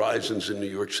Playwrights Horizons in New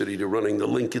York City to running the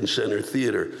Lincoln Center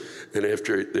Theater. And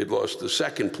after they'd lost the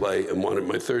second play and wanted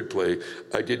my third play,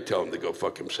 I did tell him to go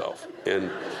fuck himself.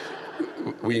 And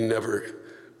they never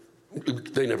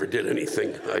did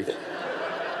anything.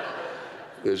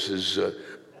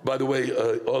 By the way,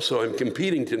 also I'm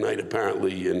competing tonight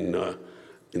apparently in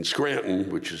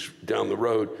Scranton, which is down the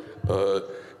road.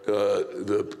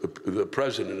 The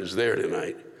president is there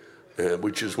tonight,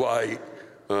 which is why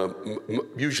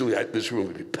usually this room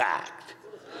would be packed.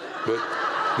 But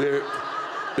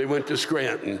they went to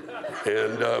Scranton,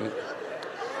 and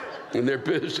And they're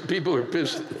pissed. People are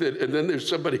pissed. And then there's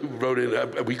somebody who wrote in,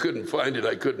 we couldn't find it.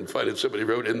 I couldn't find it. Somebody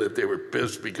wrote in that they were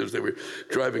pissed because they were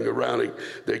driving around. And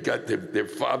they got, their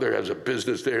father has a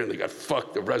business there, and they got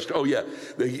fucked. The restaurant. Oh, yeah.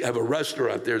 They have a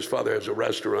restaurant there. His father has a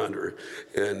restaurant.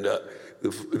 And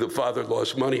the father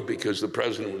lost money because the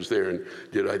president was there. And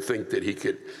did I think that he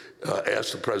could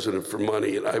ask the president for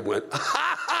money? And I went,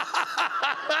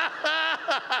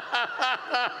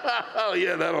 oh,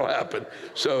 yeah, that'll happen.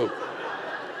 So...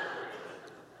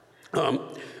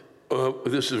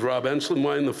 this is Rob Enslin.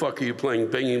 Why in the fuck are you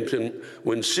playing Binghamton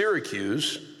when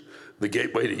Syracuse, the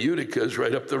gateway to Utica, is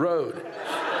right up the road?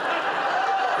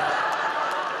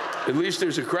 At least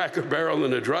there's a Cracker Barrel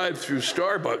and a drive-through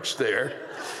Starbucks there.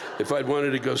 If I'd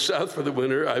wanted to go south for the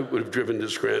winter, I would have driven to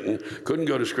Scranton. Couldn't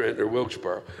go to Scranton or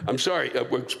Wilkes-Barre. I'm sorry,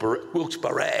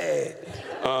 Wilkes-Barre.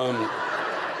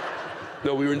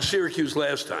 No, we were in Syracuse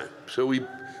last time, so we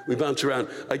bounce around.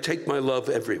 I take my love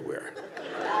everywhere.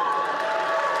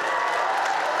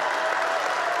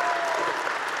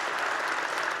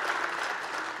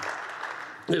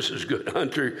 This is good.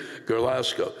 Hunter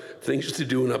Garlasco. Things to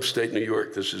do in upstate New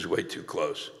York. This is way too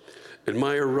close.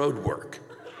 Admire road work.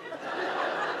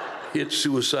 Hit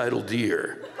suicidal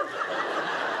deer.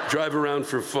 Drive around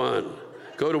for fun.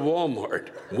 Go to Walmart.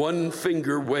 One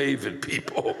finger wave at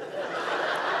people.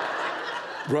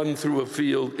 Run through a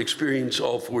field. Experience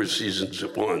all 4 seasons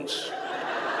at once.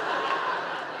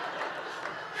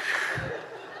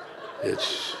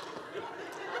 This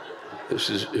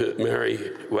is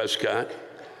Mary Westcott.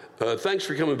 Thanks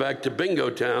for coming back to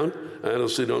Bingo Town. I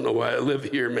honestly don't know why I live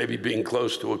here. Maybe being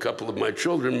close to a couple of my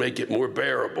children make it more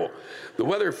bearable. The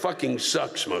weather fucking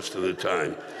sucks most of the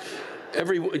time.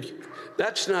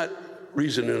 That's not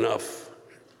reason enough.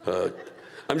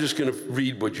 I'm just going to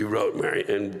read what you wrote, Mary,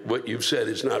 and what you've said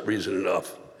is not reason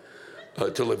enough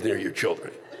to live near your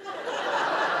children.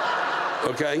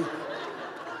 Okay?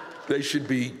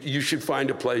 You should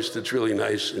find a place that's really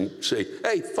nice and say,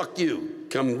 hey, fuck you.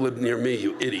 Come live near me,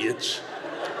 you idiots.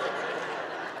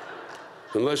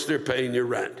 Unless they're paying your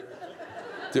rent.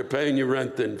 If they're paying your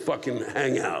rent, then fucking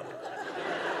hang out.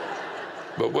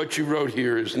 But what you wrote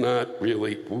here is not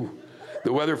really,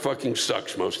 the weather fucking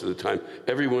sucks most of the time.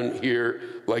 Everyone here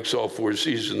likes all 4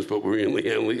 seasons, but we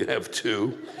only have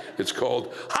 2. It's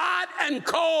called hot and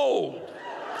cold.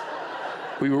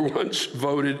 We were once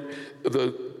voted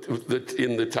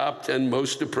in the top 10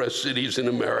 most depressed cities in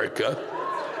America.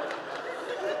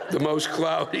 The most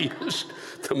cloudiest,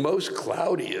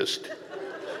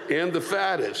 and the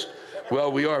fattest.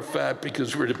 Well, we are fat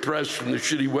because we're depressed from the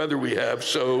shitty weather we have,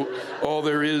 so all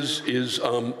there is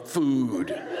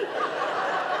food.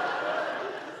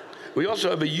 We also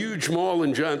have a huge mall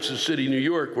in Johnson City, New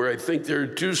York, where I think there are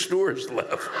 2 stores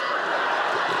left.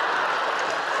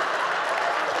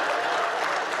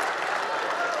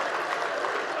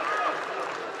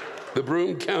 The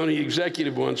Broome County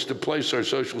executive wants to place our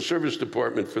social service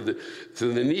department for the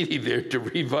needy there to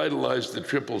revitalize the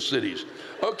triple cities.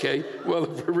 Okay, well,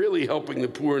 if we're really helping the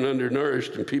poor and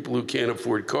undernourished and people who can't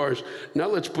afford cars, now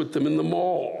let's put them in the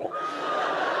mall.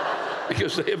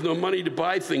 Because they have no money to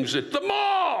buy things at the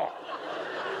mall.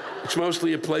 It's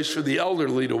mostly a place for the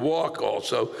elderly to walk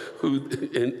also, who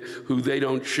they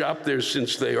don't shop there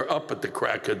since they are up at the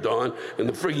crack of dawn, and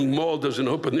the frigging mall doesn't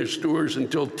open their stores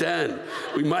until 10.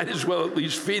 We might as well at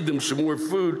least feed them some more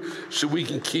food so we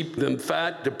can keep them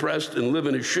fat, depressed, and live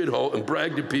in a shithole and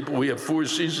brag to people we have 4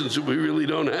 seasons that we really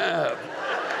don't have.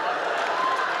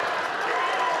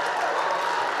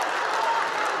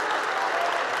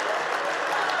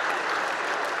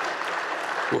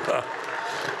 Well,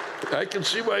 I can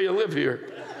see why you live here.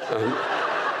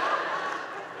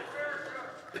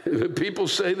 People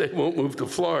say they won't move to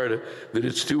Florida, that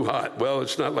it's too hot. Well,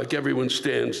 it's not like everyone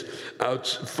stands out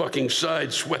fucking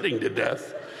side sweating to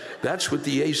death. That's what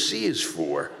the AC is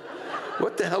for.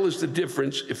 What the hell is the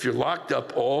difference if you're locked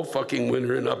up all fucking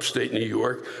winter in upstate New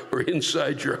York or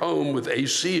inside your home with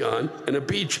AC on and a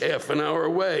beach half an hour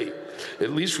away?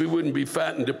 At least we wouldn't be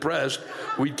fat and depressed.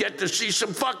 We'd get to see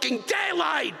some fucking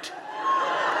daylight.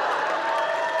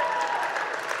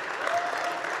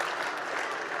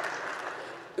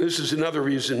 This is another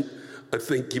reason I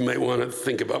think you may want to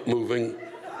think about moving.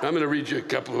 I'm going to read you a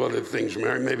couple of other things,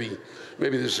 Mary. Maybe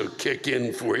this will kick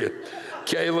in for you.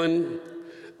 Kaylin,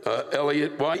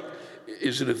 Elliot, why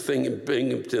is it a thing in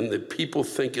Binghamton that people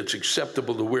think it's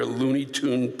acceptable to wear Looney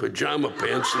Tune pajama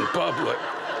pants in public?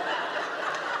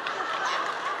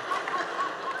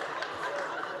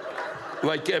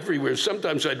 Like everywhere.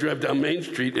 Sometimes I drive down Main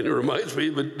Street and it reminds me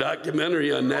of a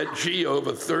documentary on Nat Geo of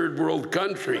a third world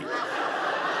country.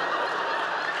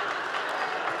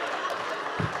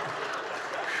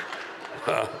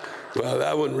 Well,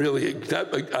 that one really,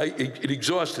 it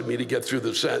exhausted me to get through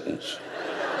the sentence.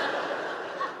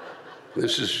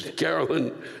 This is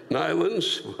Carolyn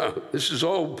Nylands. Wow, this is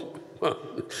all,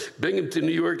 Binghamton,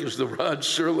 New York is the Rod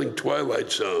Serling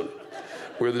twilight zone,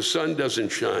 where the sun doesn't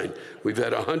shine. We've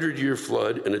had a 100-year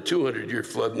flood and a 200-year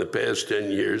flood in the past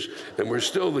 10 years, and we're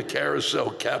still the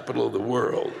carousel capital of the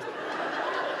world.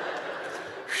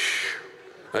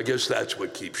 I guess that's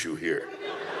what keeps you here.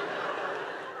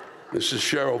 This is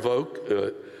Cheryl Volk.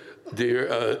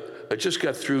 Dear, I just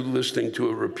got through listening to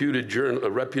a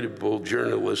reputable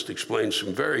journalist explain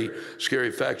some very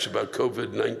scary facts about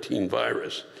COVID-19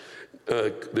 virus,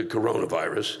 the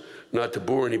coronavirus. Not to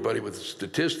bore anybody with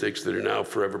statistics that are now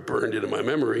forever burned into my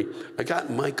memory, I got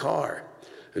in my car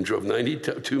and drove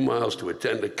 92 miles to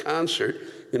attend a concert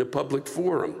in a public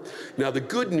forum. Now, the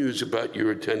good news about you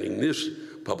attending this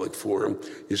public forum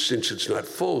is, since it's not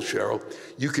full, Cheryl,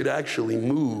 you could actually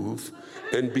move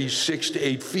and be 6 to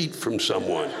 8 feet from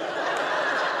someone.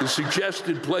 The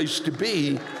suggested place to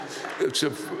be,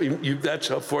 that's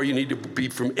how far you need to be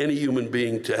from any human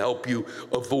being to help you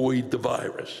avoid the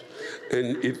virus.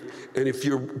 And if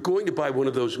you're going to buy one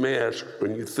of those masks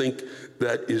and you think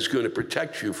that is going to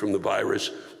protect you from the virus,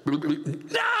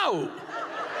 no!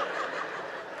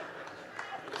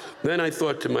 Then I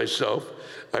thought to myself,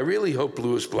 I really hope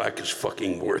Lewis Black is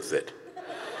fucking worth it.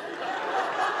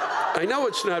 I know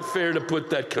it's not fair to put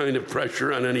that kind of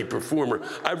pressure on any performer.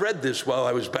 I read this while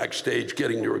I was backstage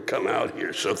getting to come out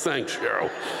here, so thanks, Cheryl.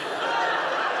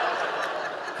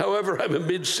 However, I'm a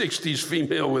mid-60s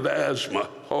female with asthma.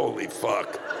 Holy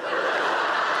fuck.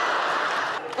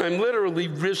 I'm literally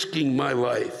risking my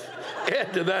life.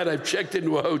 Add to that, I've checked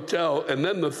into a hotel, and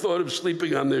then the thought of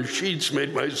sleeping on their sheets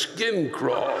made my skin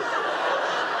crawl.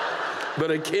 But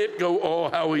I can't go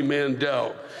all Howie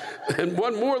Mandel. And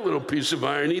one more little piece of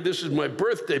irony, this is my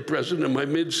birthday present to my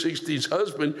mid-60s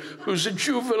husband, who's a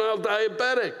juvenile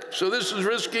diabetic. So this is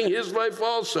risking his life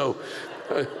also.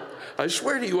 I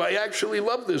swear to you, I actually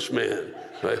love this man.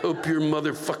 I hope you're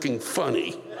motherfucking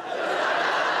funny.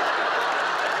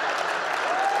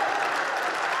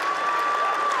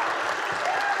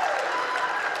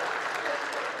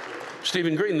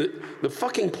 Stephen Green, the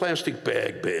fucking plastic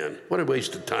bag ban. What a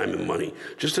waste of time and money.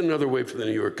 Just another way for the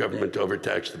New York government to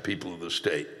overtax the people of the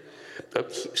state.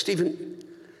 Stephen,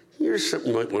 here's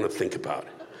something you might want to think about.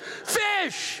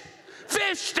 Fish!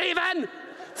 Fish, Stephen!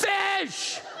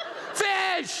 Fish!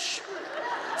 Fish!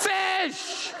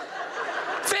 Fish!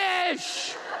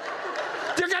 Fish!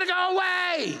 They're gonna go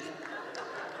away!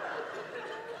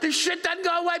 This shit doesn't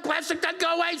go away. Plastic doesn't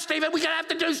go away, Stephen. We're gonna have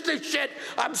to do this shit.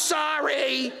 I'm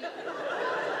sorry.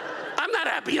 I'm not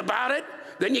happy about it.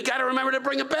 Then you gotta remember to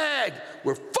bring a bag.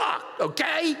 We're fucked,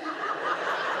 okay?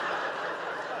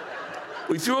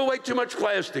 We threw away too much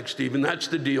plastic, Stephen. That's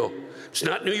the deal. It's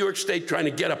not New York State trying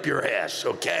to get up your ass,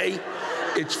 okay?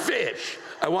 It's fish.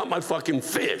 I want my fucking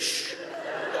fish.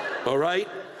 All right?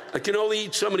 I can only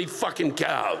eat so many fucking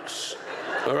cows.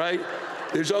 All right?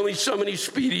 There's only so many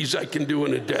Speedies I can do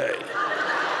in a day.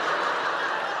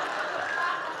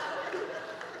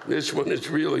 This one is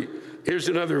really, here's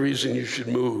another reason you should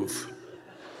move.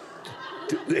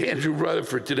 Andrew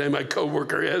Rutherford today, my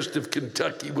coworker, asked if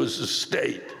Kentucky was a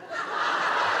state.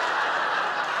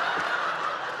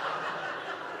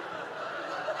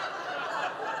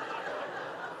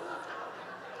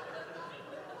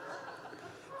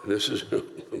 This is, oh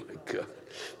my God,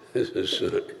 this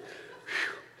is,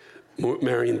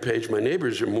 Marion Page, my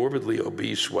neighbors are morbidly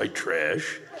obese white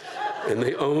trash, and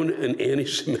they own an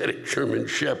anti-Semitic German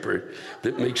Shepherd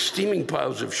that makes steaming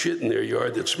piles of shit in their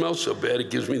yard that smells so bad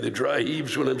it gives me the dry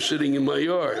heaves when I'm sitting in my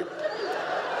yard.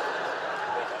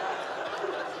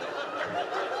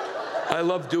 I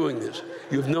love doing this.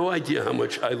 You have no idea how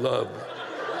much I love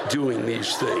doing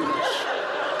these things.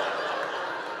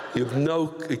 You have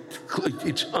no,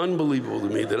 it's unbelievable to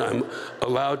me that I'm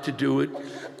allowed to do it,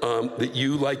 that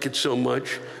you like it so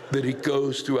much, that it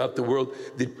goes throughout the world,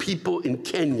 that people in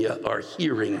Kenya are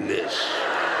hearing this.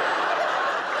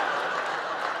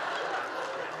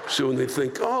 So when they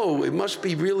think, oh, it must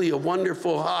be really a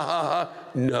wonderful ha ha ha,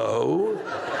 no.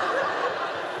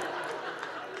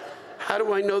 How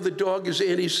do I know the dog is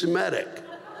anti-Semitic?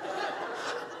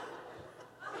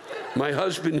 My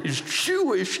husband is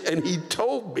Jewish, and he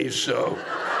told me so.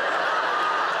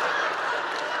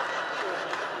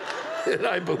 And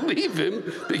I believe him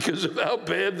because of how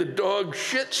bad the dog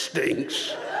shit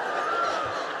stinks.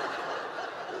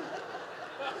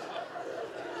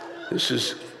 This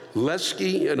is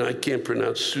Lesky, and I can't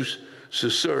pronounce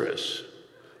Susurrus.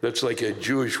 That's like a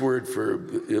Jewish word for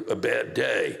a bad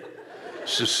day.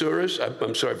 Susurrus,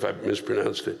 I'm sorry if I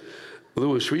mispronounced it.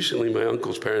 Louis, recently my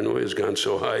uncle's paranoia has gone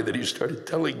so high that he started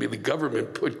telling me the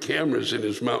government put cameras in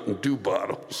his Mountain Dew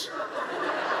bottles.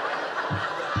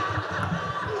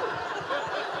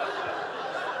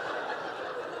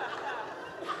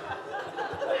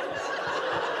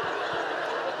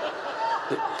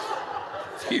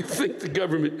 Do you think the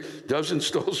government does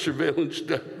install surveillance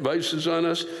devices on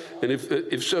us? And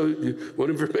if so, what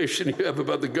information do you have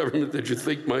about the government that you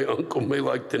think my uncle may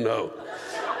like to know?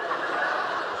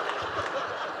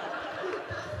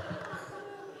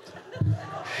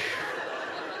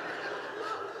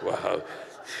 Wow.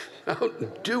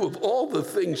 Mountain Dew, of all the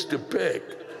things to pick.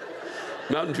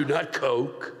 Mountain Dew, not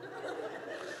Coke.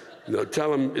 No,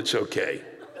 tell him it's okay.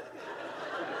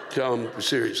 Tell him,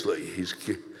 seriously,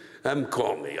 have him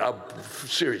call me.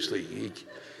 Seriously,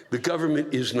 the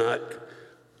government is not,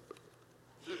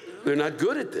 they're not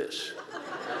good at this.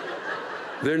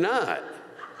 They're not.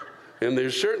 And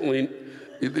they're certainly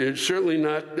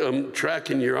not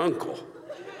tracking your uncle.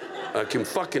 I can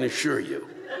fucking assure you.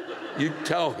 You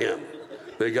tell him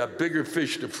they got bigger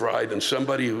fish to fry than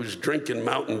somebody who's drinking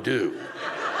Mountain Dew.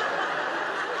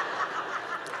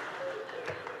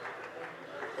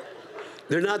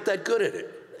 They're not that good at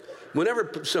it.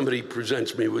 Whenever somebody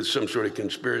presents me with some sort of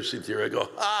conspiracy theory, I go,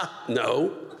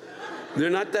 no. They're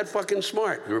not that fucking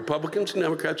smart. The Republicans and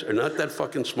Democrats are not that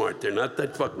fucking smart. They're not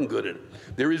that fucking good at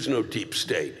it. There is no deep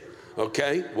state,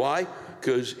 okay? Why?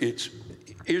 Because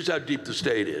here's how deep the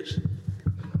state is.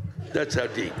 That's how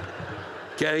deep,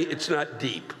 okay? It's not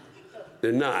deep.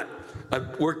 They're not.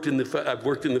 I've worked in the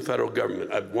federal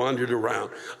government. I've wandered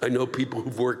around. I know people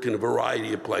who've worked in a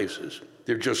variety of places.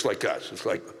 They're just like us. It's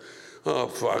like, oh,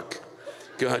 fuck.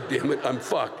 God damn it, I'm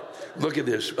fucked. Look at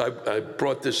this. I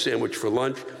brought this sandwich for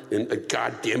lunch, and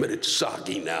God damn it, it's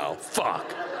soggy now.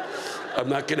 Fuck. I'm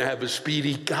not going to have a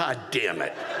Speedy. God damn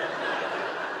it.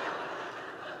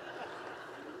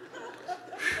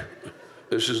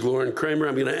 This is Lauren Kramer.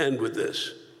 I'm going to end with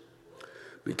this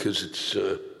because it's,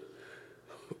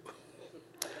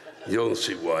 you'll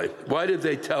see why. Why did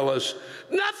they tell us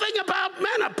nothing about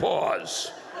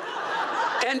menopause?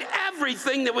 And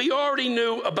everything that we already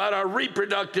knew about our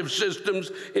reproductive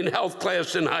systems in health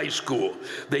class in high school.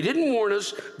 They didn't warn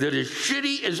us that as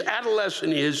shitty as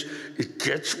adolescence is, it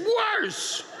gets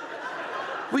worse.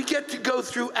 We get to go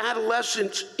through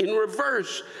adolescence in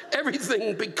reverse.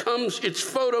 Everything becomes its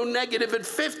photo negative at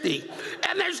 50.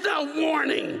 And there's no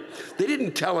warning. They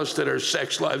didn't tell us that our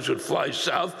sex lives would fly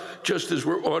south just as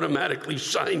we're automatically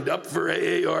signed up for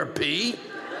AARP.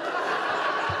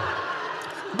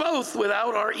 Both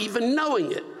without our even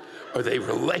knowing it. Are they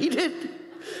related?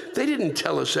 They didn't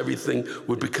tell us everything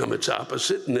would become its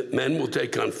opposite and that men will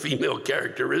take on female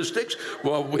characteristics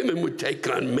while women would take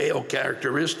on male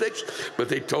characteristics. But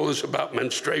they told us about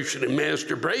menstruation and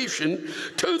masturbation,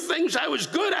 two things I was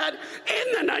good at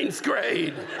in the 9th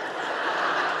grade.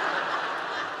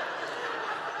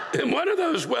 And one of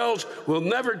those wells will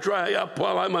never dry up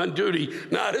while I'm on duty,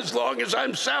 not as long as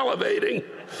I'm salivating.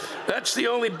 That's the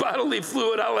only bodily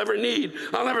fluid I'll ever need.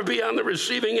 I'll never be on the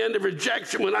receiving end of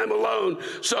rejection when I'm alone.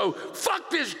 So fuck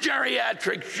this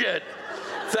geriatric shit.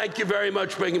 Thank you very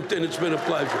much, Binghamton. It's been a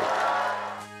pleasure.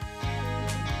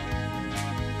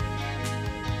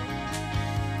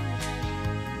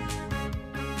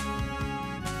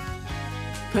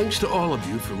 Thanks to all of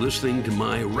you for listening to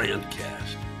my Rantcast.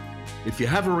 If you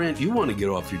have a rant you want to get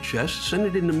off your chest, send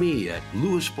it in to me at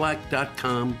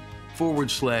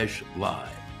lewisblack.com/live.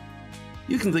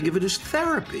 You can think of it as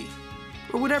therapy,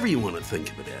 or whatever you want to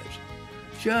think of it as.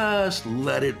 Just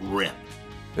let it rip.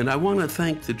 And I want to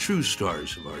thank the true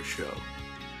stars of our show,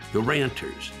 the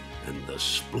ranters, and the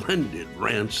splendid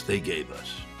rants they gave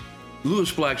us.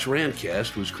 Lewis Black's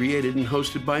Rantcast was created and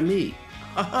hosted by me,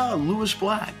 Lewis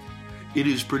Black. It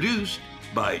is produced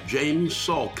by James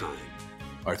Salkind.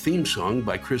 Our theme song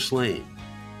by Chris Lane.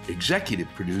 Executive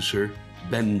producer,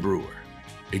 Ben Brewer.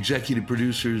 Executive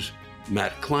producers,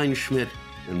 Matt Kleinschmidt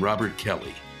and Robert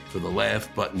Kelly for the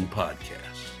Laugh Button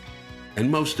Podcast.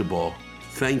 And most of all,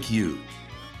 thank you,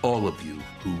 all of you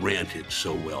who ranted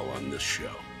so well on this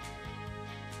show.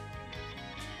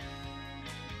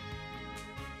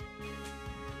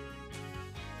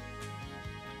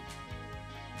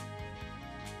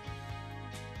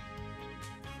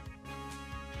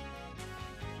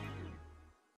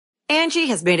 Angie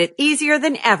has made it easier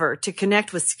than ever to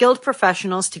connect with skilled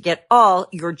professionals to get all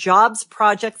your jobs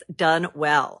projects done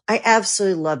well. I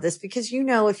absolutely love this because, you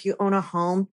know, if you own a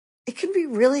home, it can be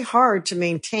really hard to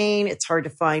maintain. It's hard to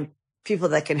find people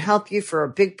that can help you for a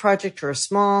big project or a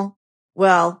small.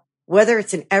 Well, whether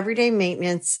it's in everyday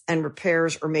maintenance and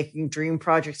repairs or making dream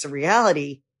projects a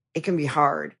reality, it can be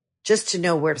hard. just to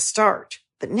know where to start.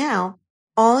 But now,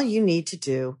 all you need to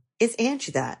do is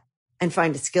Angie that and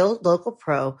find a skilled local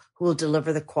pro who will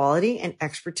deliver the quality and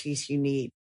expertise you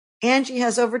need. Angie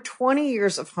has over 20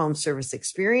 years of home service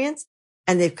experience,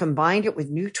 and they've combined it with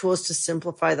new tools to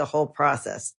simplify the whole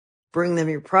process. Bring them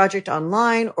your project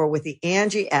online or with the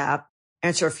Angie app,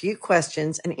 answer a few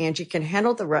questions, and Angie can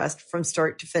handle the rest from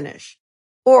start to finish.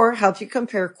 Or help you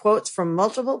compare quotes from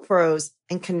multiple pros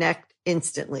and connect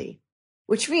instantly,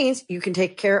 which means you can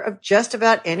take care of just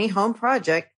about any home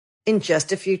project in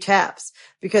just a few taps.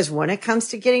 Because when it comes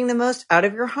to getting the most out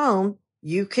of your home,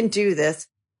 you can do this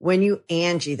when you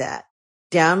Angie that.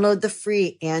 Download the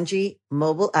free Angie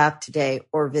mobile app today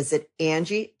or visit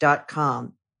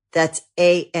Angie.com. That's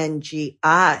ANGI.com.